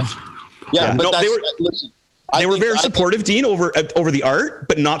 They were very supportive, Dean, over the art,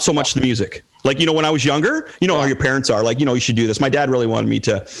 but not so much the music. Like, when I was younger, how your parents are like, you should do this. My dad really wanted me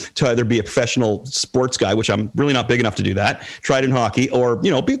to either be a professional sports guy, which I'm really not big enough to do that, tried in hockey, or,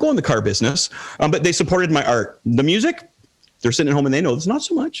 go in the car business. But they supported my art. The music, they're sitting at home and they know it's not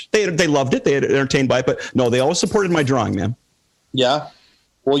so much. They loved it. They had entertained by it, but no, they always supported my drawing, man. Yeah.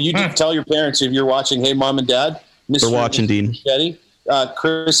 Well, you can tell your parents if you're watching, hey, mom and dad, they're watching, Dean.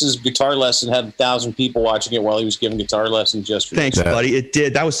 Chris's guitar lesson had 1,000 people watching it while he was giving guitar lessons yesterday. Thanks, buddy. It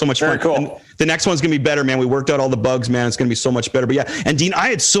did. That was so much fun. Cool. And the next one's going to be better, man. We worked out all the bugs, man. It's going to be so much better. But and Dean, I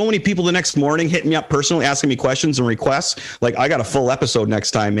had so many people the next morning hitting me up personally, asking me questions and requests. Like, I got a full episode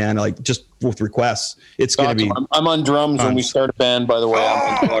next time, man. Like, just with requests. It's going to be. I'm on drums when we start a band, by the way.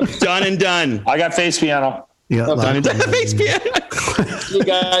 Done and done. I got face piano. Yeah, done and done. Face piano. You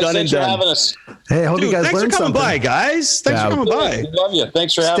guys, thanks for having us. Hey, I hope you guys thanks learned for coming something. by, guys. Thanks for coming by. We love you.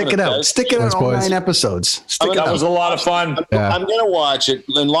 Thanks for having us. Stick it out all 9 episodes. That was a lot of fun. I'm going to watch it.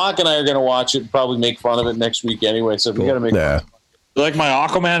 And Locke and I are going to watch it and probably make fun of it next week anyway. So we got to make fun. You like my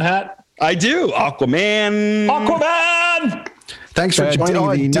Aquaman hat? I do. Aquaman. Thanks for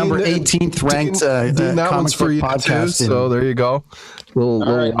joining the number 18th ranked comic book podcast. So there you go.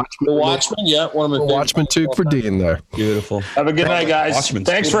 The Watchmen, one of my Watchmen 2 for Dean there. Beautiful. Have a good night, guys. Watchmen.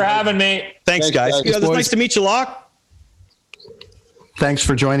 Thanks for having me. Thanks guys. It's nice to meet you, Locke. Thanks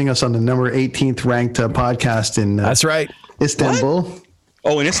for joining us on the number 18th ranked podcast in That's right. Istanbul. What?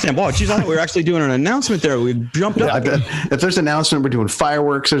 Oh, in Istanbul. Geez, I thought we were actually doing an announcement there. We jumped up. If there's an announcement, we're doing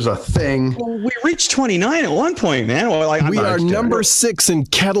fireworks. There's a thing. Well, we reached 29 at one point, man. We are number 6 in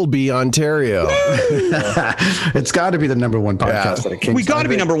Kettleby, Ontario. It's got to be the number 1 podcast at Kingston. We got to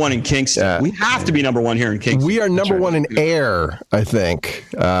be number 1 in Kingston. Yeah. We have to be number 1 here in Kingston. We are number 1 in Ayr, I think.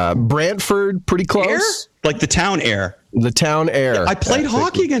 Brantford, pretty close. Ayr? Like the town Ayr. The town Ayr. Yeah, I played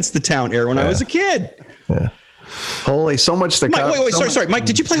hockey against the town Ayr when I was a kid. Yeah. Holy, so much to Mike, wait, sorry. Mike,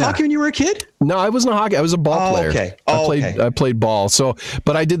 did you play hockey when you were a kid? No, I wasn't a hockey. I was a ball player. Okay. I played ball. So,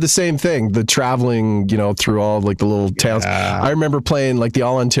 but I did the same thing. The traveling, through all like the little towns. I remember playing like the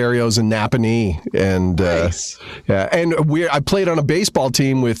All Ontarios in Napanee, and nice. and I played on a baseball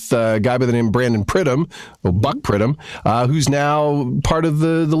team with a guy by the name of Brandon Pridham, Buck Pridham, who's now part of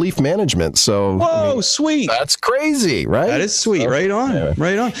the Leaf management. So, sweet. That's crazy, right? That is sweet. Right on.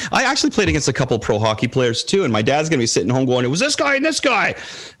 Right on. I actually played against a couple pro hockey players too, and my dad's gonna be sitting home going, "It was this guy and this guy."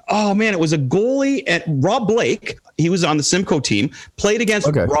 Oh man, it was a goalie at Rob Blake. He was on the Simcoe team. Played against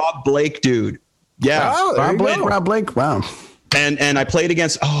Rob Blake, dude. Yeah, Rob Blake. Wow. And I played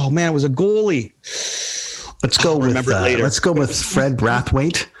against. Oh man, it was a goalie. Let's go with Fred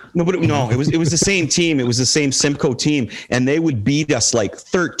Brathwaite. No, it was the same team. It was the same Simcoe team, and they would beat us like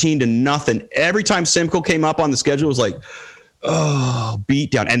 13-0. Every time Simcoe came up on the schedule, it was like, oh,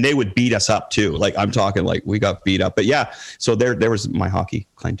 beat down, and they would beat us up too. Like I'm talking, like we got beat up. But yeah, so there was my hockey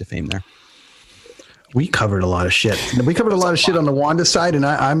claim to fame there. We covered a lot of shit. We covered a lot of shit on the Wanda side, and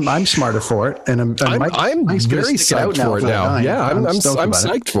I'm smarter for it. And I'm very psyched for it now. Yeah, I'm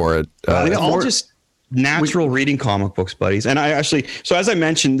psyched for it. All just natural reading comic books, buddies. And I actually, so as I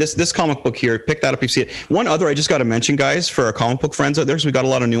mentioned, this comic book here, pick that up if you see it. One other I just got to mention, guys, for our comic book friends out there, so we got a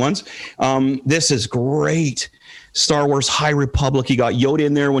lot of new ones. This is great. Star Wars High Republic. He got Yoda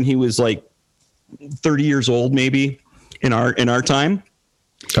in there when he was like 30 years old, maybe in our time.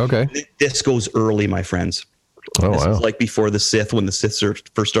 Okay. This goes early, my friends. This is like before the Sith, when the Sith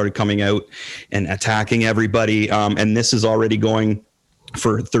first started coming out and attacking everybody. And this is already going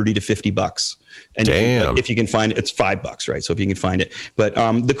for $30 to $50. And damn, if you can find it, it's $5, right? So if you can find it, but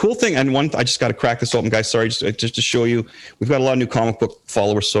the cool thing, and I just got to crack this open, guys. Sorry, just to show you, we've got a lot of new comic book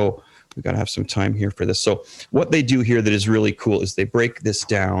followers, so we've got to have some time here for this. So what they do here that is really cool is they break this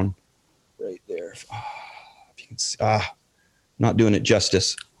down right there. If you can see, not doing it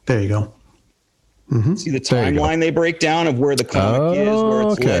justice. There you go. Mm-hmm. See the timeline they break down of where the comic is, where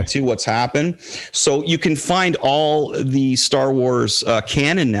it's led to, what's happened. So you can find all the Star Wars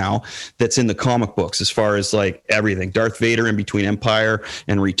canon now that's in the comic books, as far as like everything. Darth Vader in between Empire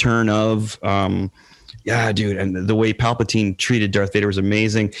and Return of. Yeah, dude. And the way Palpatine treated Darth Vader was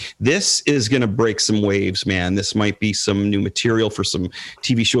amazing. This is going to break some waves, man. This might be some new material for some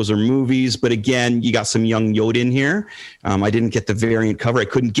TV shows or movies. But again, you got some young Yoda in here. I didn't get the variant cover. I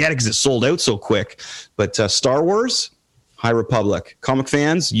couldn't get it because it sold out so quick. But Star Wars, High Republic. Comic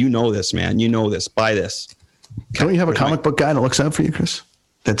fans, you know this, man. You know this. Buy this. Don't you have a comic book guy that looks out for you, Chris?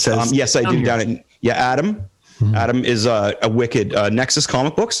 That says... yes, I do. Down it. Yeah, Adam. Mm-hmm. Adam is a wicked Nexus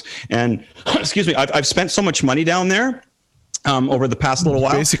comic books, and excuse me, I've spent so much money down there over the past little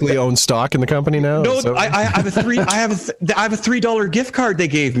while. Basically, own stock in the company now. No, so. I have a $3 gift card they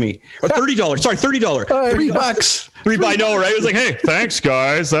gave me, or $30. Sorry, $30. $3. I know, right? It was like, hey, thanks,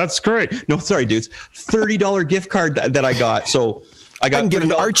 guys, that's great. No, sorry, dudes, $30 gift card that I got. So I can get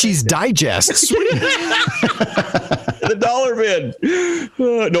an Archie's Digest. The dollar bin.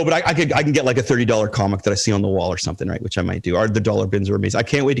 No, but I can get like a $30 comic that I see on the wall or something, right? Which I might do. The dollar bins are amazing. I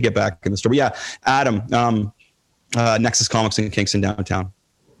can't wait to get back in the store. But yeah, Adam, Nexus Comics in Kingston downtown.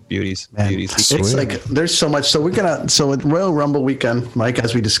 Beauties. It's like there's so much. So at Royal Rumble weekend, Mike,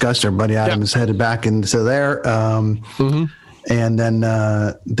 as we discussed, our buddy Adam is headed back into there. And then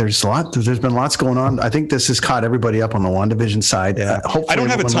there's been lots going on. I think this has caught everybody up on the Wandavision side. I don't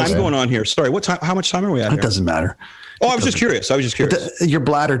have a time going on here. Sorry, what time? How much time are we at? It doesn't matter. Oh, I was just curious. Your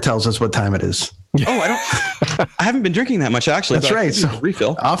bladder tells us what time it is. Oh, I haven't been drinking that much, actually. That's right. So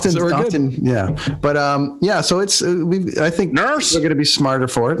refill. Often, yeah. But so it's I think nurse, we're going to be smarter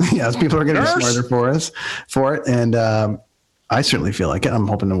for it. Yes, people are going to be smarter for it, and I certainly feel like it. I'm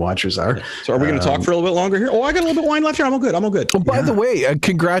hoping the watchers are. So are we going to talk for a little bit longer here? Oh, I got a little bit of wine left here. I'm all good. Well, by the way,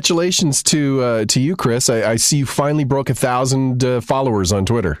 congratulations to you, Chris. I see you finally broke 1,000 followers on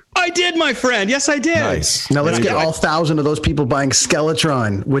Twitter. I did, my friend. Yes, I did. Nice. Now let's get all 1,000 of those people buying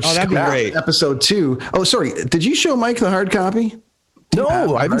Skeletron, which that'd be great. Episode 2. Oh, sorry. Did you show Mike the hard copy?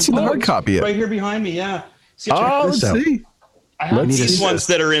 No, I haven't seen the hard copy yet. Right here behind me. Yeah. Let's see. I have these ones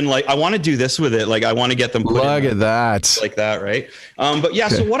that are in like, I want to do this with it. Like I want to get them put Look at that. Like that, right? But yeah,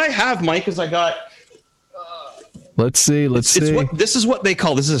 so what I have, Mike, is I got... Let's see. This is what they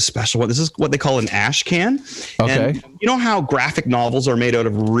call, this is a special one. This is what they call an ash can. Okay. And you know how graphic novels are made out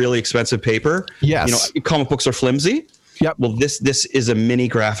of really expensive paper? Yes. Comic books are flimsy. Yep. Well, this is a mini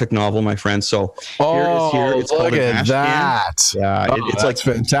graphic novel, my friend. So here. It's called an ash that. Can. Yeah. It's like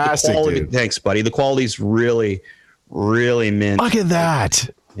fantastic, dude. Thanks, buddy. The quality's really mint. Look at that.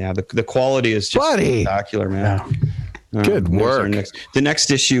 Yeah, the quality is just spectacular, man. Yeah. Good work. The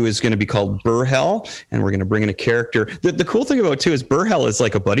next issue is going to be called Burhell, and we're going to bring in a character. The cool thing about it, too, is Burhell is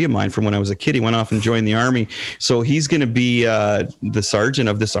like a buddy of mine from when I was a kid. He went off and joined the army. So he's going to be the sergeant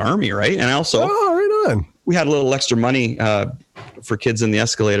of this army, right? And also, right on. We had a little extra money for kids in the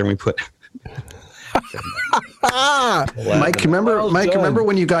escalator, and we put... Mike, remember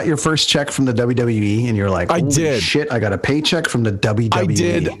when you got your first check from the WWE and you're like, I did. Shit, I got a paycheck from the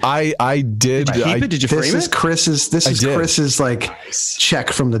WWE. I did. Did you keep it? Did you frame it? This is Chris's like check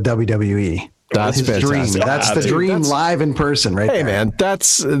from the WWE. That's his fantastic. dream. That's the dream live in person, right? Hey, there. man,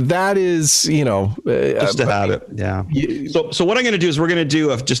 that is, just to have it. Yeah. So what I'm going to do is we're going to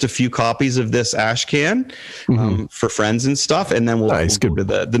do just a few copies of this ash can for friends and stuff, and then we'll go to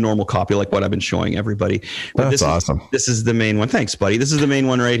the normal copy, like what I've been showing everybody. But That's awesome. This is the main one. Thanks, buddy. This is the main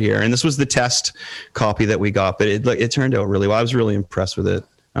one right here, and this was the test copy that we got, but it turned out really well. I was really impressed with it.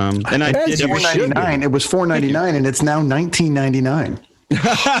 And I did $4.99. It was $4.99, and it's now $19.99.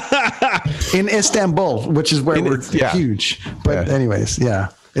 In Istanbul, which is where we're huge. But anyways, it's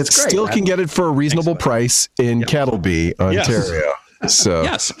great. Still can get it for a reasonable price in Kettleby, Ontario. So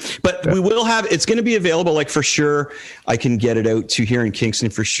yes, but we will have. It's going to be available, like for sure. I can get it out to here in Kingston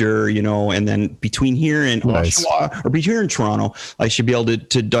for sure, and then between here and Oshawa or between here and Toronto, I should be able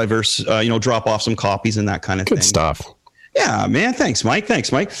to drop off some copies and that kind of thing. Good stuff. Yeah, man. Thanks, Mike.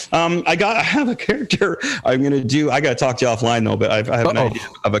 I have a character I'm going to do. I got to talk to you offline though, but I have an idea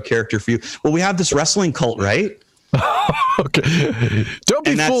of a character for you. Well, we have this wrestling cult, right? Okay. Don't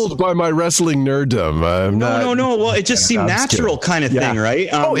be fooled by my wrestling nerddom. No. Well, it just seemed natural kind of thing, right?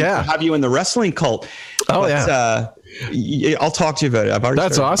 To have you in the wrestling cult. I'll talk to you about it.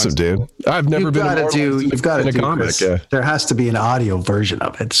 That's awesome, dude. I've never been you've got to a comic. There has to be an audio version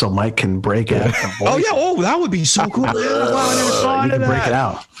of it so Mike can break it. That would be so cool. I never thought of that. Break it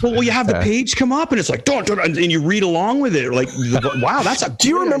out. Well, you have the page come up and it's like, and you read along with it. Like, wow, that's a. Do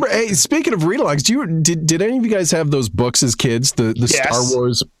you remember? Hey, speaking of read-alongs, did any of you guys have those books as kids? The Star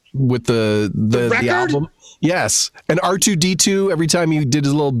Wars with the album. Yes, and R2-D2. Every time he did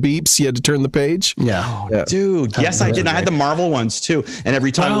his little beeps, he had to turn the page. Dude. Yes, I did. I had the Marvel ones too, and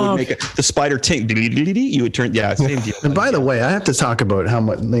every time we would make the spider tink, you would turn. Yeah, same deal. And by the way, I have to talk about how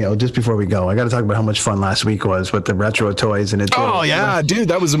much. Just before we go, I got to talk about how much fun last week was with the retro toys and it. Dude,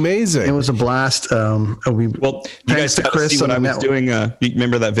 that was amazing. It was a blast. You guys got to see what I was doing.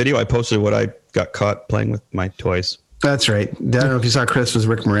 Remember that video I posted? What I got caught playing with my toys. That's right. I don't know if you saw Chris was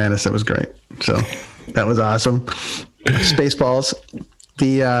Rick Moranis. That was great. So. That was awesome. Spaceballs.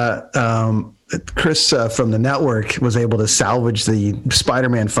 Chris from the network was able to salvage the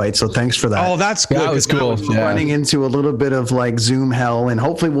Spider-Man fight. So thanks for that. Oh, that's good. That was cool. Running into a little bit of like Zoom hell, and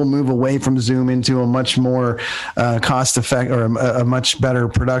hopefully we'll move away from Zoom into a much more cost effective or a much better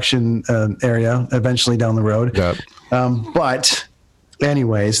production area eventually down the road. Yep. But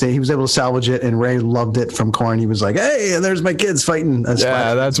anyways, he was able to salvage it, and Ray loved it from Corn. He was like, "Hey, there's my kids fighting."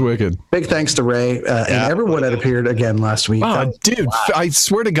 That's wicked. Big thanks to Ray and everyone that appeared again last week. Oh, dude, I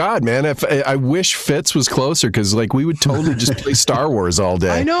swear to God, man, if I wish Fitz was closer, because like we would totally just play Star Wars all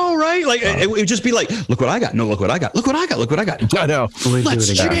day. I know, right? Like it would just be like, "Look what I got! No, look what I got! Look what I got! Look what I got!" I know. Let's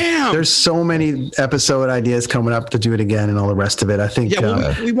jam. There's so many episode ideas coming up to do it again, and all the rest of it. I think.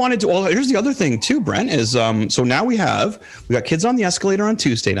 We wanted to. Well, here's the other thing too, Brent. Is so now we got Kids on the Escalator on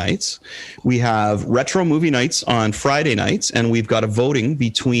Tuesday nights. We have retro movie nights on Friday nights, and we've got a voting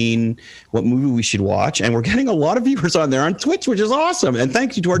between what movie we should watch. And we're getting a lot of viewers on there on Twitch, which is awesome. And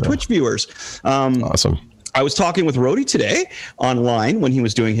thank you to our Twitch viewers. Awesome. I was talking with Rhodey today online when he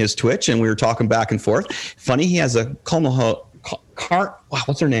was doing his Twitch, and we were talking back and forth. Funny, he has a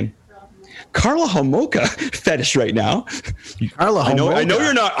what's her name? Carla Homolka fetish right now. Carla Homolka. I know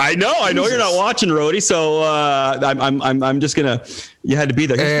you're not. I know you're not watching, Rhodey. So I'm just gonna. You had to be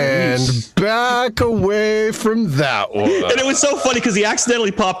there. And back away from that one. And it was so funny because he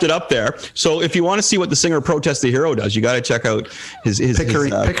accidentally popped it up there. So if you want to see what the singer Protest the Hero does, you got to check out his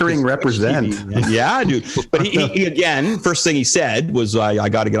Pickering represent. Yeah, dude. But he again, first thing he said was, "I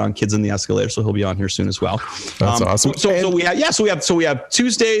got to get on Kids on the Escalator," so he'll be on here soon as well. That's awesome. So we have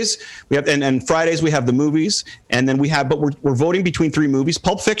Tuesdays, and Fridays we have the movies, and then but we're voting between 3 movies: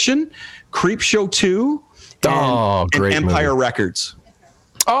 Pulp Fiction, Creepshow 2. And Empire movie. Records.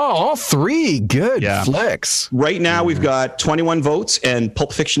 Oh, all 3 good flicks. Right now we've got 21 votes, and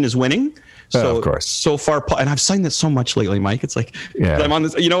Pulp Fiction is winning. So of course, so far, and I've signed that so much lately, Mike. It's like I'm on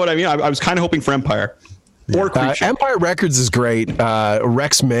this. You know what I mean? I was kind of hoping for Empire. Or Empire Records is great.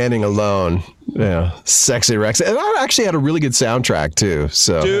 Rex Manning alone. Yeah, sexy Rex. And that actually had a really good soundtrack too.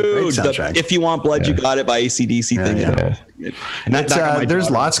 So, dude, If You Want Blood, You Got It by AC/DC thing. Yeah. And there's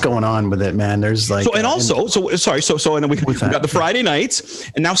lots going on with it, man. There's like and then we got the Friday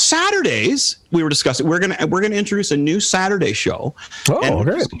nights, and now Saturdays we were discussing. We're gonna introduce a new Saturday show. Oh,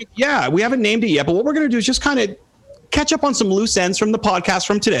 great. Yeah, we haven't named it yet, but what we're gonna do is just kind of catch up on some loose ends from the podcast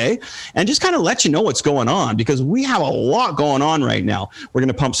from today and just kind of let you know what's going on, because we have a lot going on right now. We're going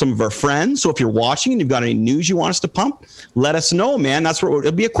to pump some of our friends. So if you're watching and you've got any news you want us to pump, let us know, man. That's where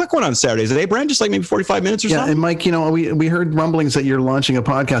it'll be a quick one on Saturdays. Hey, Brent, just like maybe 45 minutes or something. Yeah, and Mike, we heard rumblings that you're launching a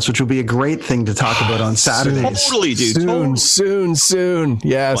podcast, which will be a great thing to talk about on Saturdays. Totally, dude. Soon.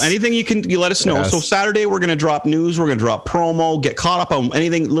 Yes. Well, anything you let us know. Yes. So Saturday, we're going to drop news. We're going to drop promo, get caught up on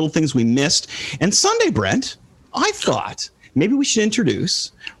anything, little things we missed. And Sunday, Brent, I thought maybe we should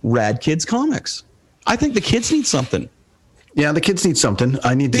introduce Rad Kids Comics. I think the kids need something. Yeah, the kids need something.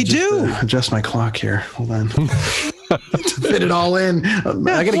 I need to adjust my clock here. Hold on. To fit it all in.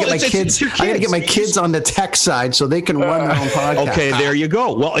 I got to get my kids. I got to get my kids on the tech side so they can run their own podcast. Okay, there you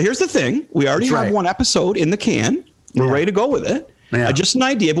go. Well, here's the thing. We already have one episode in the can. We're ready to go with it. Yeah. Just an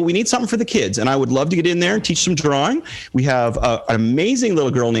idea, but we need something for the kids. And I would love to get in there and teach some drawing. We have an amazing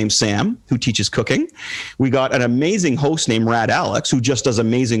little girl named Sam who teaches cooking. We got an amazing host named Rad Alex who just does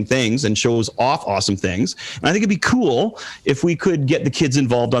amazing things and shows off awesome things. And I think it'd be cool if we could get the kids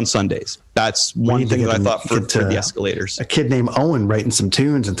involved on Sundays. That's one thing that I thought for the escalators. A kid named Owen writing some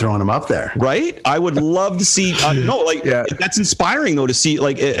tunes and throwing them up there. Right? I would love to see. That's inspiring though to see.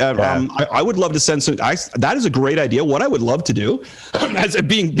 I would love to send some. That is a great idea. What I would love to do, as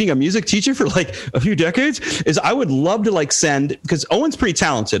being a music teacher for like a few decades, is I would love to send, because Owen's pretty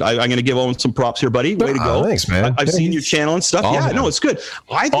talented. I'm going to give Owen some props here, buddy. Way to go! Thanks, man. I've seen your channel and stuff. It's good.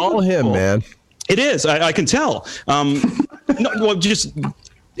 I think all him, cool. Man. It is. I can tell.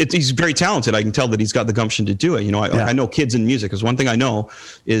 He's very talented. I can tell that he's got the gumption to do it. I know kids in music, because one thing I know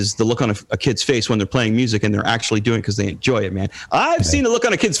is the look on a kid's face when they're playing music and they're actually doing it because they enjoy it, man. I've seen the look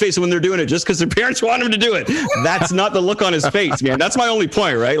on a kid's face when they're doing it just because their parents want them to do it. That's not the look on his face, man. That's my only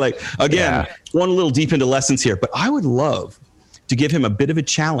point, right? Going a little deep into lessons here, but I would love to give him a bit of a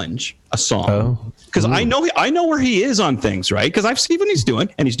challenge, a song, because I know where he is on things, right? Because I've seen what he's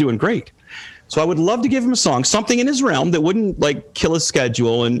doing, and he's doing great. So I would love to give him a song, something in his realm that wouldn't kill his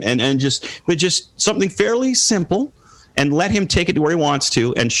schedule but just something fairly simple, and let him take it to where he wants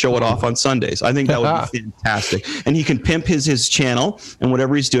to and show it off on Sundays. I think that would be fantastic. And he can pimp his channel and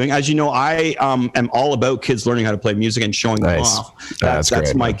whatever he's doing. As you know, I am all about kids learning how to play music and showing them off.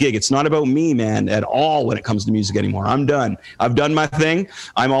 That's my gig. It's not about me, man, at all when it comes to music anymore. I'm done. I've done my thing.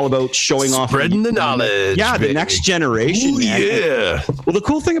 I'm all about showing off. Spreading the knowledge. Yeah, the next generation. Ooh, man. Yeah. Well, the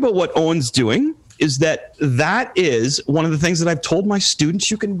cool thing about what Owen's doing is that is one of the things that I've told my students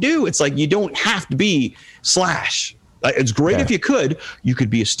you can do. It's like, you don't have to be Slash. It's great if you could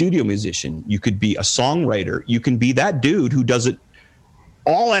be a studio musician. You could be a songwriter. You can be that dude who does it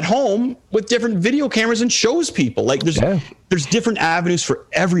all at home with different video cameras and shows people. There's different avenues for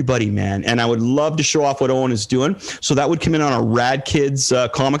everybody, man. And I would love to show off what Owen is doing. So that would come in on our Rad Kids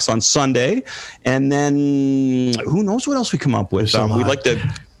Comics on Sunday. And then who knows what else we come up with. We'd like to...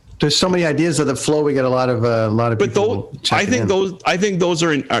 There's so many ideas that flow. We get a lot of people. But I think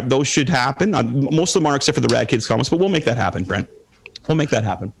those should happen. Most of them are, except for the Rad Kids Comics. But we'll make that happen, Brent. We'll make that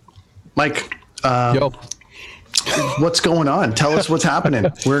happen. Mike, what's going on? Tell us what's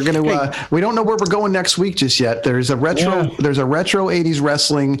happening. We're gonna. We don't know where we're going next week just yet. There's a retro 80s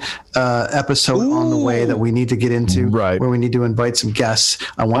wrestling episode on the way that we need to get into. Right. Where we need to invite some guests.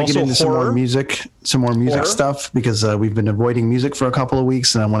 I want to get into some more music stuff, because we've been avoiding music for a couple of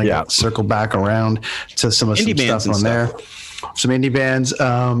weeks, and I want to circle back around to some stuff on there. Some indie bands.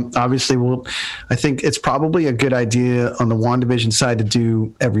 Obviously, I think it's probably a good idea on the Wandavision side to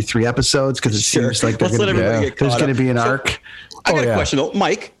do every 3 episodes, because it seems like there's going to be an arc. I got a question though,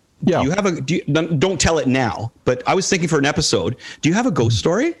 Mike. Yeah. Don't tell it now, but I was thinking for an episode. Do you have a ghost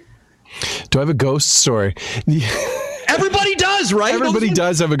story? Do I have a ghost story? Everybody does, right? Everybody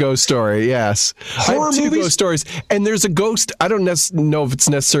does have a ghost story, yes. I have 2 ghost stories. And there's a ghost. I don't know if it's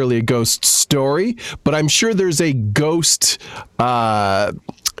necessarily a ghost story, but I'm sure there's a ghost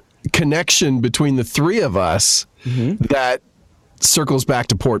connection between the 3 of us that circles back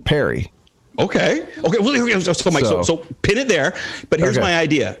to Port Perry. Okay. Well, so Mike, so pin it there. But here's my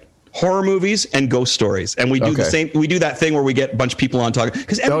idea. Horror movies and ghost stories, and we do the same. We do that thing where we get a bunch of people on talking,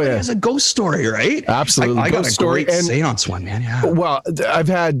 because everybody has a ghost story, right? Absolutely, I got a great seance one, man. Yeah. Well, I've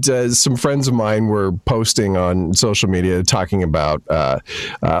had some friends of mine were posting on social media talking about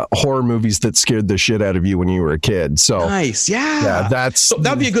horror movies that scared the shit out of you when you were a kid. So nice, yeah.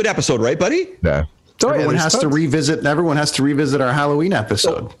 That'd be a good episode, right, buddy? Yeah. Everyone has to revisit our Halloween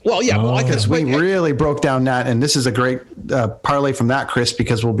episode. Because we really broke down that, and this is a great parlay from that, Chris,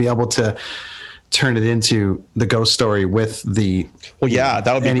 because we'll be able to turn it into the ghost story with the. Well, yeah,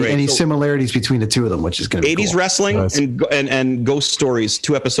 that would be great. Any similarities between the 2 of them, which is going to be 80s cool. wrestling and ghost stories.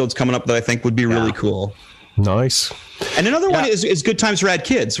 2 episodes coming up that I think would be really cool. Nice. And another one is Good Times Rad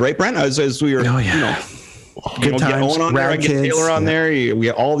Kids, right, Brent? As we were, Good Times on there. I get Taylor on there. We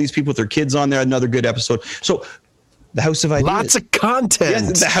have all these people with their kids on there. Another good episode. So the House of Ideas. Lots of content.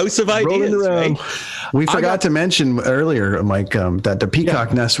 Yes, the House of Ideas. Right? We forgot to mention earlier, Mike, that the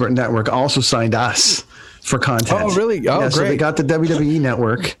Peacock Network also signed us for content. Oh, really? Oh, great. So they got the WWE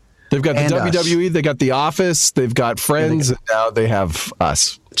Network. They've got the WWE, they got The Office, they've got Friends, and now they have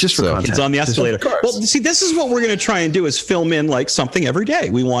us. Just for content. Kids on the Escalator. Well, see, this is what we're going to try and do is film in like something every day.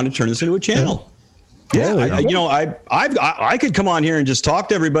 We want to turn this into a channel. Yeah, I could come on here and just talk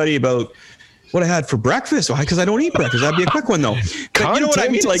to everybody about what I had for breakfast because I don't eat breakfast. That'd be a quick one though. But you know what I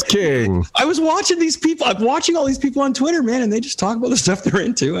mean? Like, king. I was watching these people. I'm watching all these people on Twitter, man, and they just talk about the stuff they're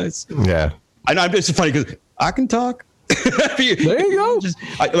into. I know it's funny because I can talk. There you go.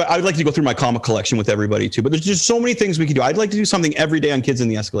 I would like to go through my comic collection with everybody too, but there's just so many things we can do. I'd like to do something every day on Kids in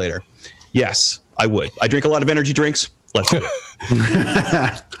the Escalator. Yes, I would. I drink a lot of energy drinks. Let's do it.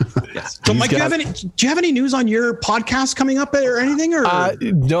 Yes. So, Mike, do you have any news on your podcast coming up or anything? Or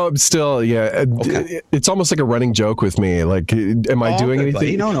no, I'm still okay. It's almost like a running joke with me. Like, am I doing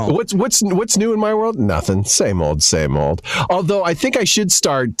anything? Buddy. No. What's new in my world? Nothing. Same old. Although I think I should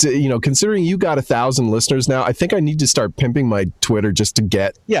start. Considering you got 1,000 listeners now, I think I need to start pimping my Twitter just to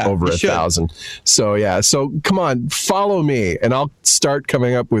get over 1,000. So come on, follow me, and I'll start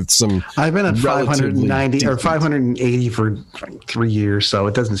coming up with some. I've been at 590 or 580 for 3 years, so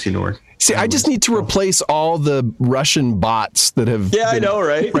it doesn't seem to work. See, I just need to replace all the Russian bots that have been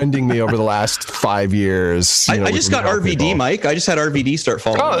friending me over the last 5 years. I just got RVD, people. Mike. I just had RVD start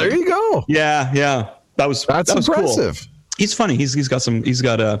following. Oh, there you go. Yeah. That's impressive. Cool. He's funny. He's got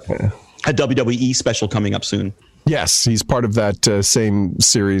a WWE special coming up soon. Yes, he's part of that same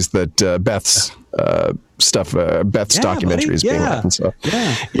series that Beth's Beth's documentary is being written. So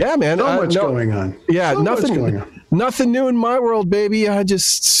yeah, man. So much going on. Yeah, nothing going on. Nothing new in my world, baby. I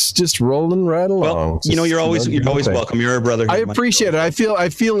just rolling right along. Well, you're always welcome. You're a brother. I appreciate it. I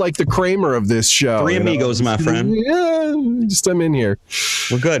feel like the Kramer of this show. Three amigos, my friend. Yeah, I'm in here.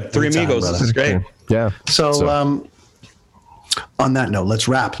 We're good. Three amigos. This is great. Yeah. So on that note, let's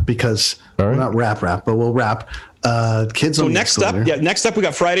wrap because not wrap, but we'll wrap. Kids. So next up, we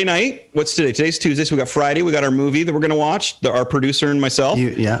got Friday night. What's today? Today's Tuesday. So we got Friday. We got our movie that we're going to watch. Our producer and myself.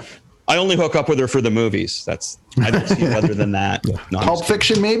 I only hook up with her for the movies. I don't see other than that. No, Pulp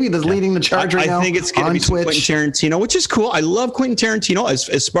Fiction, maybe that's leading the charge right now. I think it's going to be Quentin Tarantino, which is cool. I love Quentin Tarantino.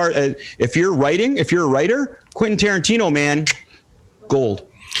 As far as if you're a writer, Quentin Tarantino, man, gold.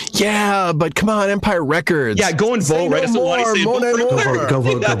 Yeah, but come on, Empire Records. Yeah, go and vote. Right? Go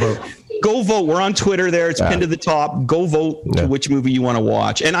vote. Go vote. We're on Twitter there. It's pinned to the top. Go vote to which movie you want to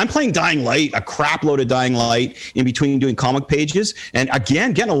watch. And I'm playing Dying Light, a crap load of Dying Light in between doing comic pages. And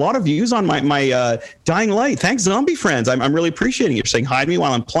again, getting a lot of views on my Dying Light. Thanks, zombie friends. I'm really appreciating it. You're saying hi to me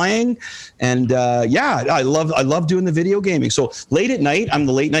while I'm playing. And I love doing the video gaming. So late at night, I'm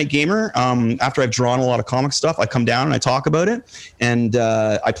the late night gamer. After I've drawn a lot of comic stuff, I come down and I talk about it. And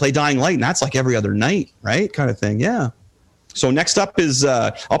I play Dying Light. And that's like every other night, right? Kind of thing. Yeah. So next up is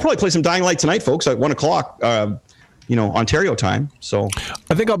I'll probably play some Dying Light tonight, folks, at 1:00, Ontario time. So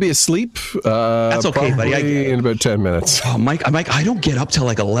I think I'll be asleep. That's okay, buddy. In about 10 minutes. Oh, Mike, I don't get up till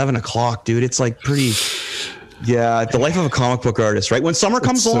like 11:00, dude. It's like pretty. Yeah, the life of a comic book artist, right? When summer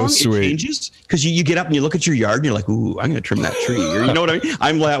comes along, it changes because you get up and you look at your yard and you're like, ooh, I'm going to trim that tree. Or, you know what I mean?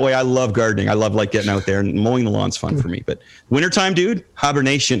 I'm that way. I love gardening. I love like getting out there and mowing the lawn's fun for me. But wintertime, dude,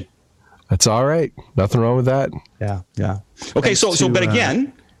 hibernation. That's all right. Nothing wrong with that. Yeah. Okay, but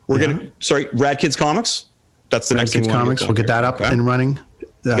again, we're gonna Rad Kids Comics. That's the next thing. Comics. We'll get that up and running.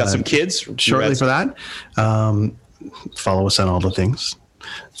 Got some kids shortly for that. Follow us on all the things.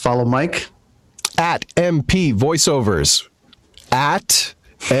 Follow Mike at MP Voiceovers. At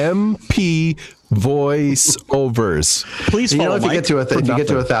MP Voiceovers. Please follow if you get to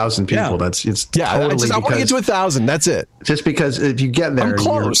 1,000 people, that's totally I want to get to 1,000. That's it. Just because if you get there, I'm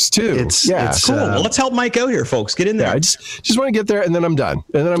close too. It's cool. Well, let's help Mike out here, folks. Get in there. I just want to get there, and then I'm done,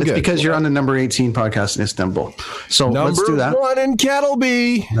 and then I'm good. Because you're on the number 18 podcast in Istanbul. So let's do that. Number 1 in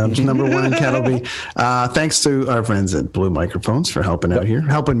Kettleby. Number 1 in Kettleby. Thanks to our friends at Blue Microphones for helping out here,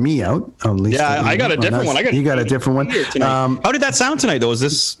 helping me out. At least I got a different one. You got a different one. How did that sound tonight, though? Is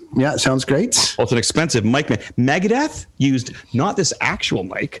this? Yeah, it sounds great. Well, it's an expensive mic. Megadeth used not this actual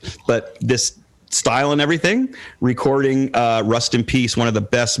mic, but this style and everything, recording Rust in Peace, one of the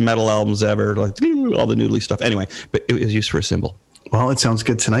best metal albums ever, like all the noodly stuff. Anyway, but it was used for a cymbal. Well, it sounds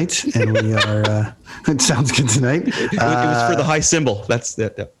good tonight, and we are. It sounds good tonight. It was for the high cymbal. That's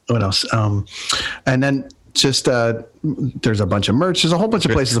it. What else? And then just there's a bunch of merch. There's a whole bunch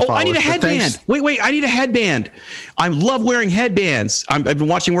of places to follow. I need a headband. Wait, I need a headband. I love wearing headbands. I've been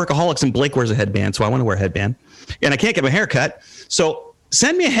watching Workaholics, and Blake wears a headband, so I want to wear a headband. And I can't get my hair cut. So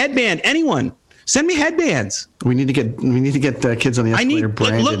send me a headband. Anyone. Send me headbands. We need to get the Kids on the Escalator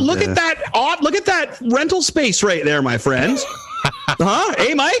branded. Look at that. Look at that rental space right there, my friends. Huh?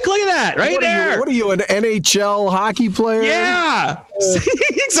 Hey, Mike, look at that right there. What are you, an NHL hockey player? Yeah,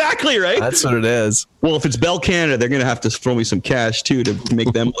 exactly right. That's what it is. Well, if it's Bell Canada, they're going to have to throw me some cash too to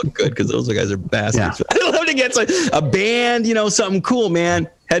make them look good, because those guys are bastards. Yeah. I'd love to get a band, something cool, man.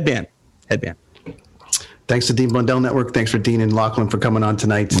 Headband. Thanks to Dean Blundell Network. Thanks for Dean and Lochlin for coming on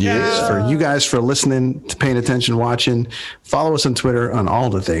tonight. Yeah. For you guys for listening, paying attention, watching. Follow us on Twitter on all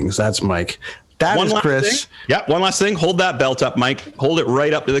the things. That's Mike. That is Chris. Yeah, one last thing. Hold that belt up, Mike. Hold it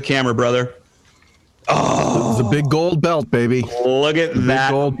right up to the camera, brother. Oh, the big gold belt, baby. Look at that.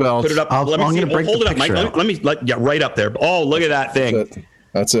 Big gold belt. Put it up. Let me see. Hold it up, Mike. Let me right up there. Oh, look at that thing.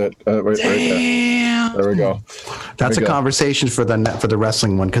 That's it. Right there we go. That's a conversation for the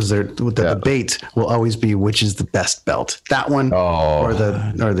wrestling one, because the debate will always be which is the best belt, that one or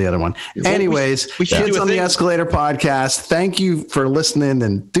the other one. Anyways, Kids on the Escalator podcast. Thank you for listening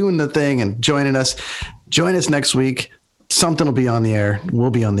and doing the thing and joining us. Join us next week. Something will be on the air.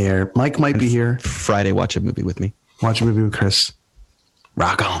 We'll be on the air. Mike might be here Friday. Watch a movie with me. Watch a movie with Chris.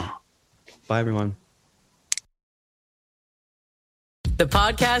 Rock on. Bye, everyone. The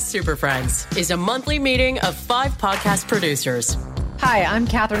Podcast Super Friends is a monthly meeting of 5 podcast producers. Hi, I'm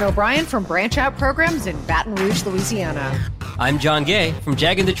Katherine O'Brien from Branch Out Programs in Baton Rouge, Louisiana. I'm John Gay from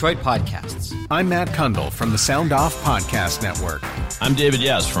Jag and Detroit Podcasts. I'm Matt Kundle from the Sound Off Podcast Network. I'm David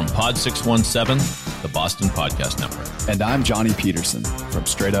Yaz from Pod 617, the Boston Podcast Network. And I'm Johnny Peterson from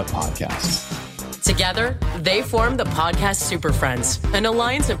Straight Up Podcasts. Together, they form the Podcast Super Friends, an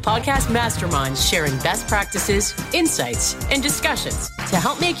alliance of podcast masterminds sharing best practices, insights, and discussions to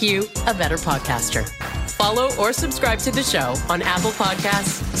help make you a better podcaster. Follow or subscribe to the show on Apple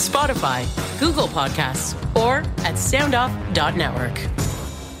Podcasts, Spotify, Google Podcasts, or at soundoff.network.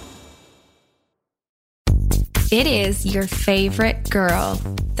 It is your favorite girl.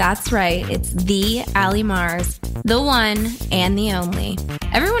 That's right, it's the Allie Mars, the one and the only.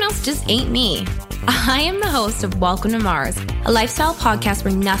 Everyone else just ain't me. I am the host of Welcome to Mars, a lifestyle podcast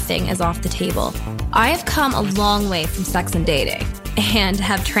where nothing is off the table. I have come a long way from sex and dating and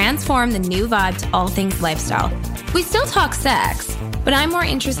have transformed the new vibe to all things lifestyle. We still talk sex, but I'm more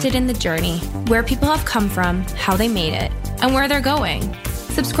interested in the journey, where people have come from, how they made it, and where they're going.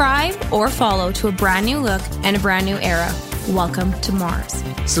 Subscribe or follow to a brand new look and a brand new era. Welcome to Mars.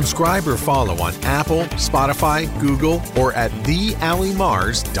 Subscribe or follow on Apple, Spotify, Google, or at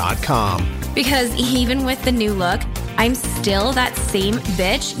thealliemars.com. Because even with the new look, I'm still that same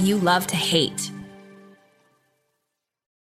bitch you love to hate.